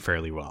are doing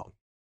fairly well.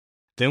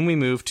 Then we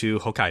move to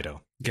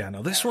Hokkaido. Yeah,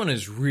 no, this one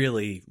is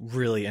really,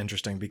 really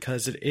interesting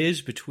because it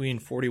is between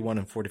 41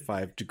 and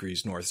 45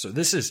 degrees north. So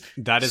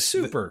that is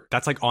super.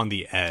 That's like on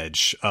the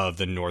edge of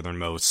the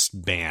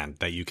northernmost band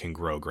that you can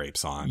grow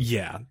grapes on.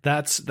 Yeah,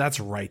 that's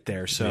right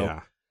there. So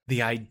yeah.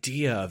 The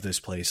idea of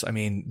this place, I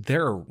mean,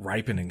 their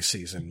ripening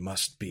season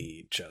must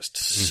be just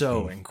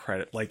so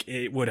incredible. Like,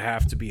 it would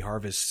have to be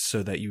harvest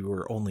so that you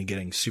were only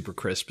getting super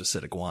crisp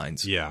acidic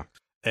wines. Yeah.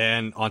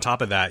 And on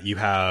top of that, you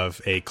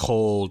have a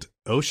cold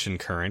ocean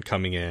current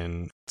coming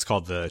in. It's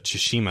called the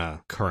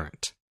Chiyoshima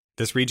Current.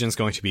 This region is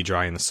going to be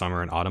dry in the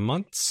summer and autumn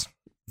months.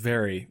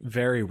 Very,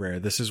 very rare.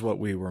 This is what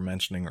we were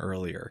mentioning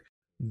earlier.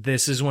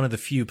 This is one of the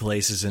few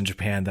places in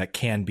Japan that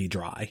can be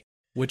dry,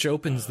 which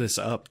opens this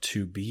up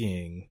to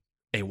being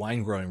a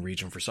wine growing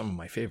region for some of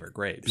my favorite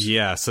grapes.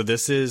 Yeah, so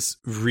this is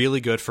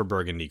really good for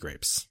Burgundy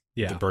grapes.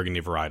 Yeah. The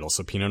Burgundy varietal.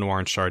 So Pinot Noir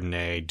and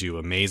Chardonnay do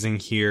amazing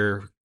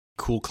here.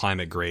 Cool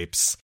climate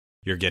grapes.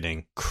 You're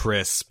getting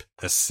crisp,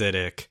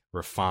 acidic,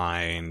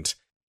 refined,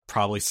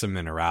 probably some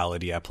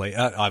minerality at play.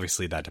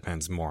 Obviously, that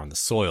depends more on the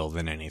soil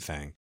than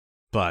anything.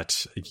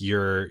 But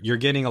you're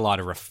getting a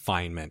lot of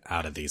refinement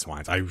out of these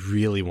wines. I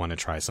really want to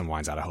try some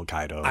wines out of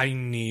Hokkaido. I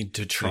need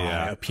to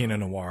try a Pinot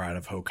Noir out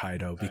of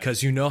Hokkaido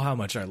because you know how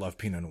much I love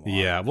Pinot Noir.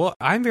 Yeah, well,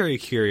 I'm very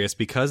curious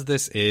because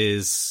this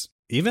is,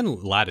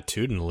 even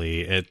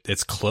latitudinally,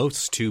 it's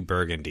close to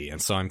Burgundy.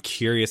 And so I'm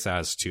curious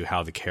as to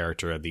how the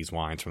character of these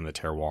wines from the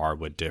terroir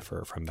would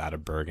differ from that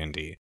of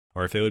Burgundy,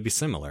 or if it would be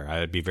similar.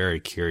 I'd be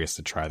very curious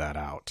to try that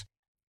out.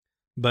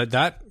 But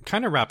that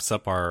kind of wraps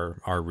up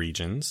our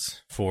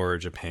regions for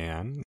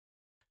Japan.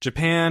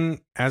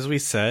 Japan, as we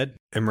said,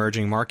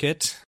 emerging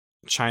market.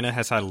 China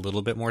has had a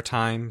little bit more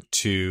time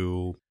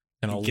to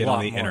get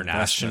on the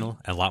international,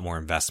 a lot more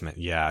investment,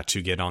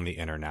 to get on the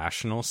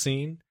international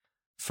scene.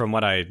 From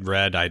what I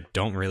read, I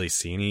don't really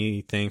see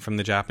anything from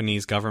the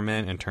Japanese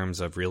government in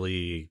terms of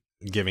really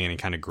giving any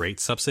kind of great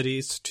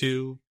subsidies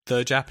to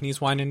the Japanese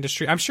wine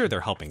industry. I'm sure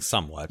they're helping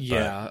somewhat.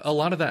 Yeah, a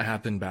lot of that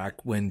happened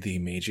back when the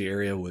Meiji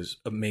era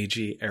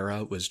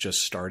was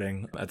just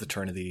starting at the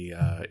turn of the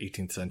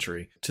 18th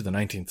century to the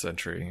 19th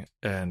century,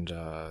 and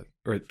the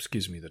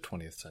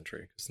 20th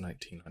century, it's the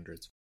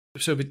 1900s.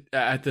 So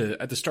at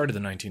the start of the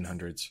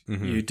 1900s,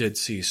 you did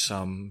see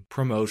some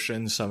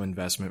promotion, some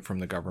investment from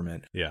the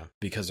government,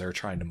 because they're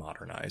trying to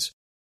modernize.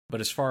 But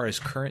as far as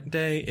current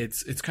day,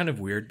 it's kind of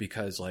weird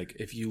because, like,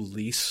 if you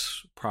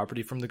lease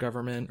property from the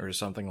government or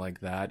something like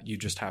that, you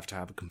just have to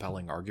have a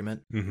compelling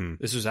argument.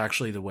 This is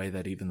actually the way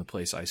that even the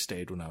place I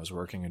stayed when I was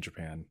working in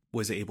Japan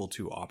was able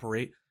to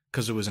operate,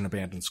 because it was an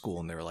abandoned school,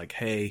 and they were like,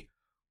 hey,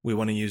 we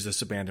want to use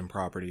this abandoned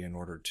property in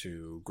order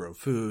to grow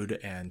food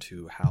and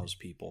to house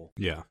people.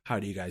 Yeah. How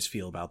do you guys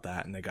feel about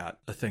that? And they got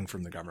a thing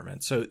from the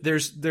government. So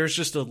there's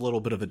just a little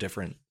bit of a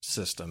different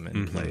system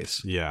in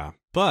place. Yeah.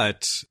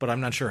 But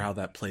I'm not sure how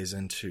that plays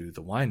into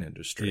the wine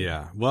industry.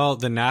 Yeah. Well,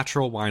 the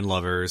natural wine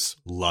lovers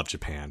love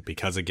Japan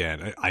because,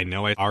 again, I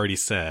know I already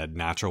said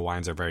natural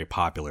wines are very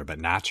popular, but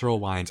natural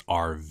wines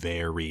are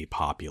very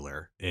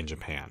popular in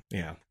Japan.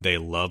 Yeah. They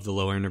love the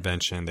low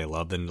intervention. They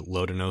love the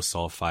low to no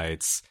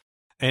sulfites.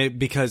 And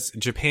because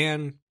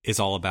Japan is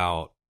all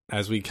about,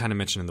 as we kind of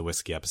mentioned in the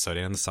whiskey episode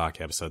and the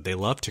sake episode, they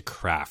love to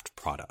craft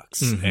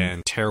products.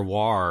 And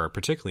terroir,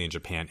 particularly in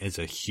Japan, is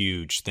a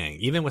huge thing.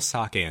 Even with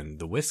sake and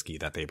the whiskey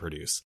that they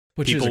produce,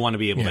 people want to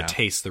be able to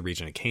taste the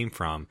region it came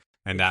from.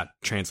 And that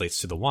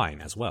translates to the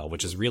wine as well,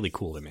 which is really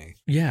cool to me.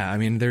 Yeah, I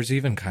mean, there's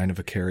even kind of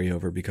a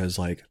carryover because,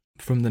 like,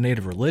 from the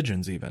native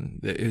religions even,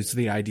 it's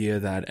the idea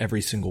that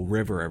every single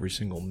river, every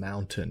single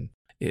mountain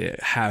it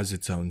has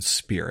its own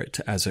spirit,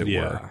 as it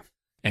Yeah. were.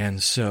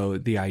 And so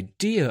the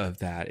idea of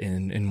that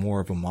in more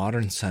of a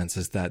modern sense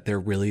is that there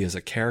really is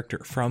a character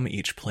from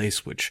each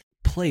place which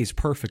plays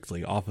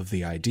perfectly off of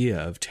the idea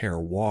of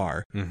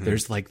terroir. Mhm.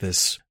 There's like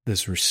this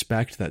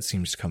respect that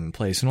seems to come in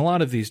place. And a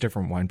lot of these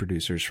different wine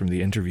producers from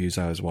the interviews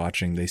I was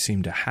watching, they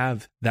seem to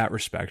have that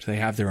respect. They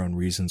have their own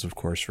reasons, of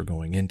course, for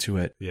going into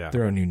it. Yeah.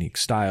 Their own unique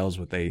styles,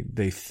 what they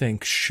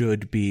think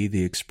should be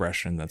the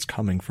expression that's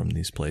coming from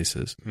these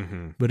places.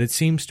 Mm-hmm. But it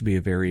seems to be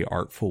a very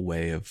artful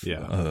way of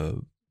Yeah.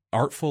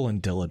 artful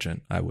and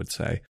diligent, I would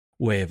say,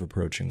 way of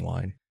approaching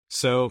wine.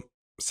 So,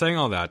 saying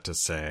all that to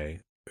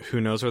say, who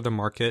knows where the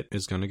market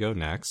is going to go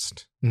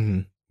next?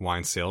 Mm-hmm.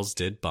 Wine sales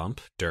did bump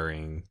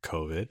during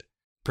COVID,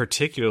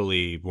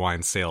 particularly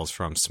wine sales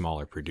from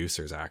smaller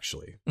producers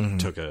actually Mm-hmm.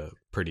 took a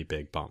pretty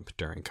big bump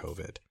during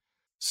COVID.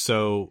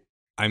 So,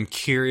 I'm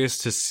curious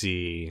to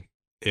see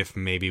if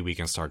maybe we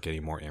can start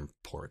getting more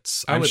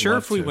imports. I I'm would sure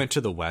love if we to. went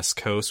to the West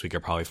Coast, we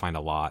could probably find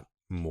a lot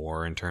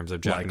more in terms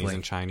of Japanese Likely.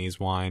 and Chinese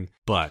wine.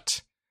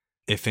 But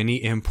if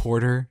any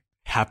importer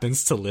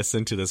happens to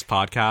listen to this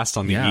podcast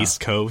on the Yeah. East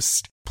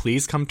Coast,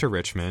 please come to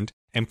Richmond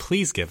and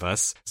please give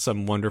us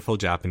some wonderful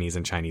Japanese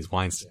and Chinese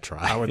wines to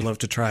try. I would love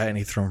to try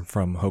anything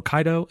from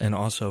Hokkaido and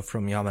also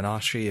from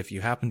Yamanashi. If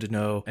you happen to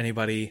know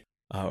anybody,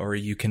 or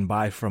you can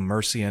buy from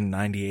Mercian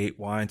 98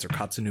 Wines or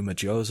Katsunuma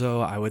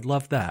Jozo, I would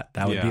love that.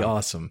 That would be Yeah.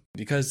 awesome.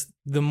 Because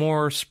the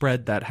more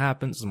spread that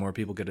happens, the more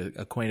people get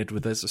acquainted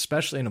with this,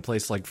 especially in a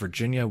place like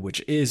Virginia,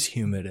 which is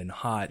humid and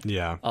hot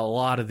Yeah. a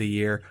lot of the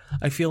year.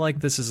 I feel like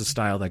this is a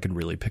style that could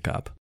really pick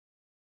up.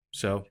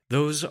 So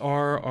those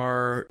are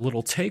our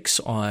little takes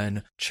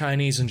on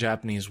Chinese and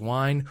Japanese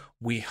wine.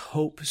 We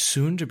hope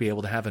soon to be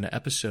able to have an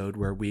episode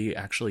where we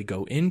actually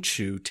go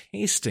into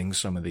tasting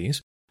some of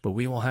these, but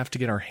we will have to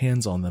get our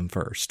hands on them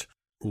first.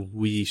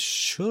 We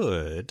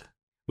should.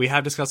 We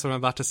have discussed what I'm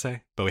about to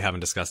say, but we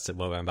haven't discussed it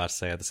what I'm about to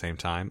say at the same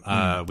time.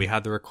 We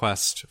had the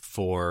request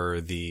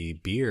for the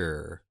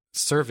beer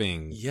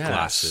serving Yes.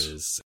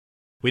 glasses.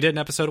 We did an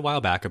episode a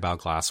while back about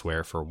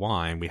glassware for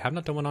wine. We have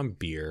not done one on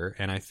beer,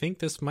 and I think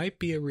this might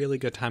be a really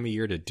good time of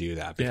year to do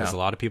that because Yeah. a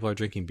lot of people are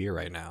drinking beer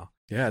right now.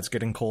 Yeah, it's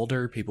getting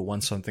colder. People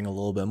want something a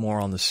little bit more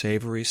on the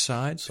savory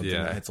side, something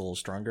Yeah. that hits a little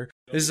stronger.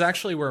 This is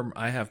actually where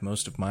I have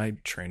most of my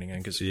training in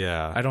because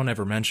Yeah. I don't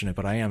ever mention it,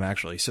 but I am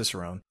actually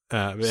Cicerone.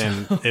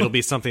 And it'll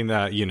be something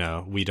that,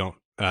 we don't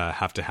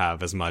have to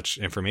have as much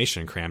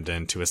information crammed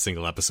into a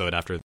single episode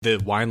after the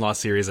wine law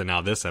series and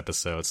now this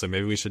episode. So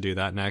maybe we should do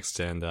that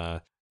next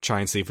and try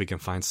and see if we can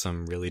find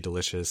some really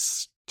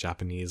delicious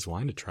Japanese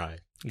wine to try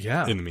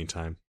Yeah. in the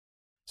meantime.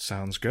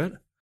 Sounds good.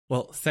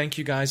 Well, thank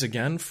you guys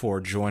again for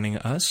joining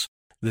us.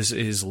 This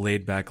is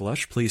Laid Back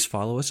Lush. Please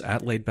follow us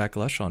at Laid Back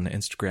Lush on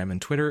Instagram and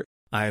Twitter.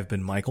 I have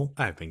been Michael.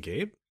 I've been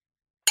Gabe.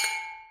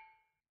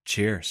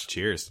 Cheers.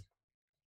 Cheers.